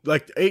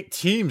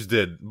 teams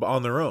did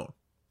on their own.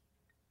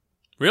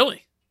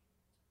 Really?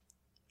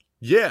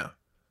 Yeah,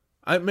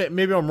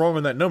 maybe I'm wrong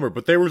on that number,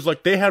 but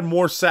they had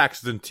more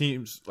sacks than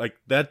teams. Like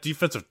that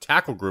defensive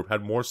tackle group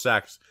had more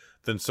sacks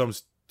than some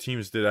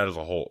teams did as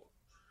a whole.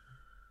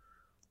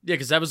 Yeah,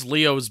 because that was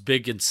Leo's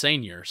big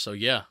insane year. So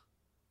yeah.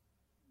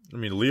 I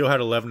mean, Leo had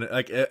 11.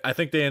 Like I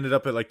think they ended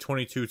up at like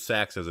 22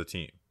 sacks as a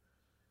team.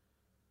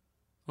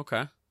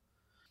 Okay.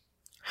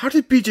 How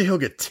did BJ Hill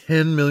get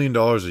 $10 million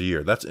a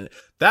year?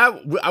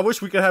 I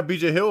wish we could have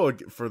BJ Hill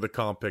for the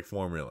comp pick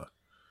formula.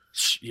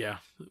 Yeah,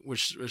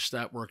 wish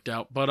that worked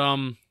out. But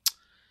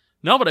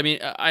no, but I mean,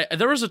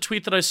 there was a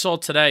tweet that I saw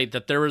today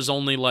that there was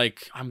only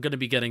I'm going to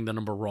be getting the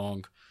number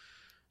wrong.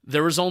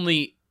 There was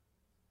only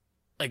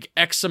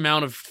X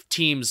amount of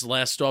teams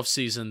last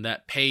offseason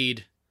that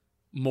paid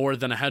more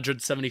than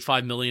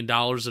 $175 million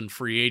in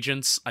free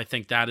agents. I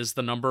think that is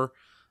the number.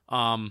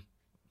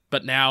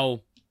 But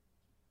now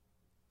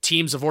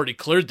teams have already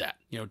cleared that.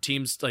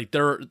 Teams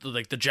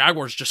the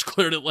Jaguars just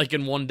cleared it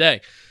in one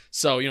day.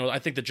 So, I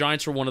think the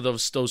Giants were one of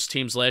those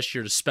teams last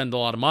year to spend a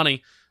lot of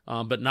money,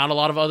 but not a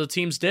lot of other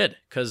teams did,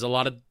 because a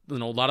lot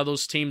of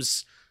those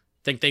teams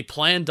think they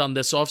planned on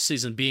this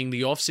offseason being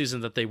the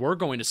offseason that they were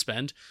going to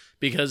spend,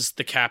 because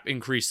the cap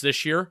increased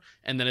this year,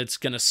 and then it's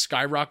going to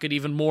skyrocket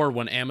even more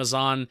when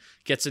Amazon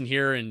gets in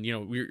here, and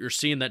you're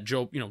seeing that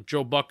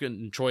Joe Buck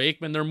and Troy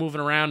Aikman, they're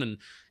moving around, and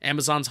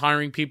Amazon's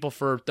hiring people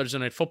for Thursday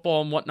Night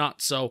Football and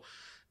whatnot. So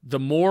the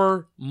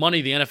more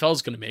money the NFL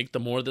is going to make, the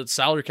more the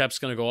salary cap's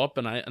going to go up,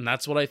 and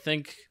that's what I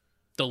think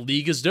the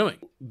league is doing.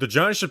 The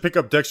Giants should pick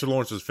up Dexter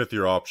Lawrence's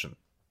 5th-year option,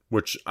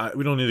 which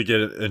we don't need to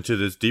get into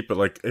this deep,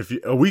 but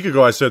a week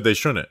ago I said they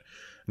shouldn't.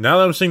 Now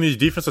that I'm seeing these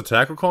defensive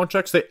tackle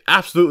contracts, they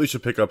absolutely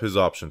should pick up his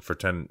option for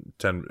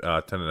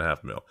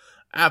 10.5 mil.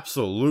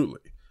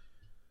 Absolutely.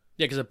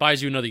 Yeah, because it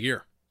buys you another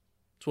year.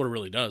 That's what it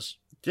really does.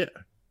 Yeah.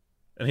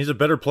 And he's a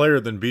better player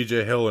than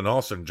BJ Hill and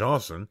Austin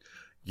Johnson,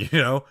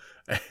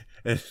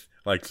 And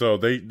so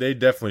they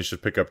definitely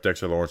should pick up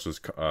Dexter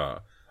Lawrence's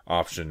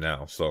option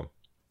now. So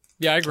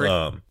yeah, I agree.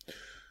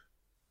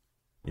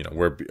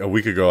 Where a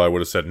week ago I would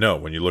have said no.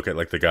 When you look at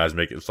the guys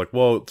making, it's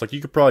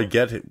you could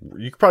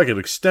probably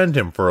extend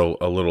him for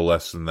a little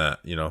less than that.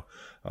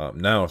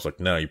 Now it's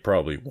no, you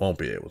probably won't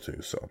be able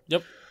to. So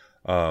yep.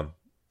 All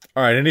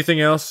right.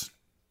 Anything else?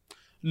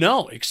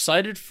 No.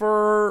 Excited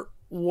for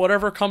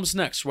whatever comes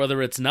next,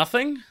 whether it's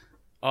nothing,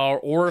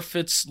 or if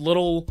it's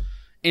little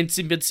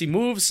incy-bitsy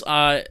moves.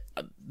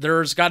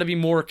 There's got to be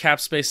more cap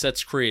space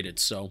that's created,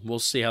 so we'll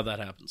see how that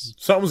happens.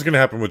 Something's going to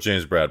happen with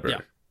James Bradbury.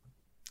 Yeah.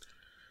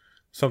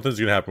 Something's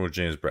going to happen with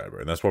James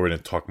Bradbury, and that's why we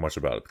didn't talk much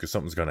about it, because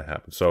something's going to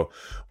happen. So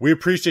we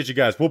appreciate you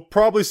guys. We'll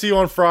probably see you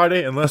on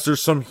Friday, unless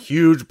there's some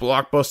huge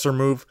blockbuster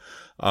move.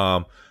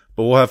 But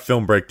we'll have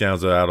film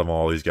breakdowns out of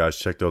all these guys.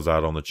 Check those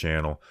out on the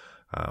channel.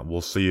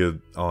 We'll see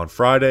you on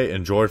Friday.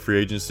 Enjoy free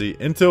agency.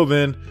 Until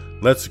then,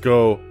 let's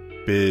go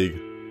Big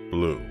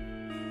Blue.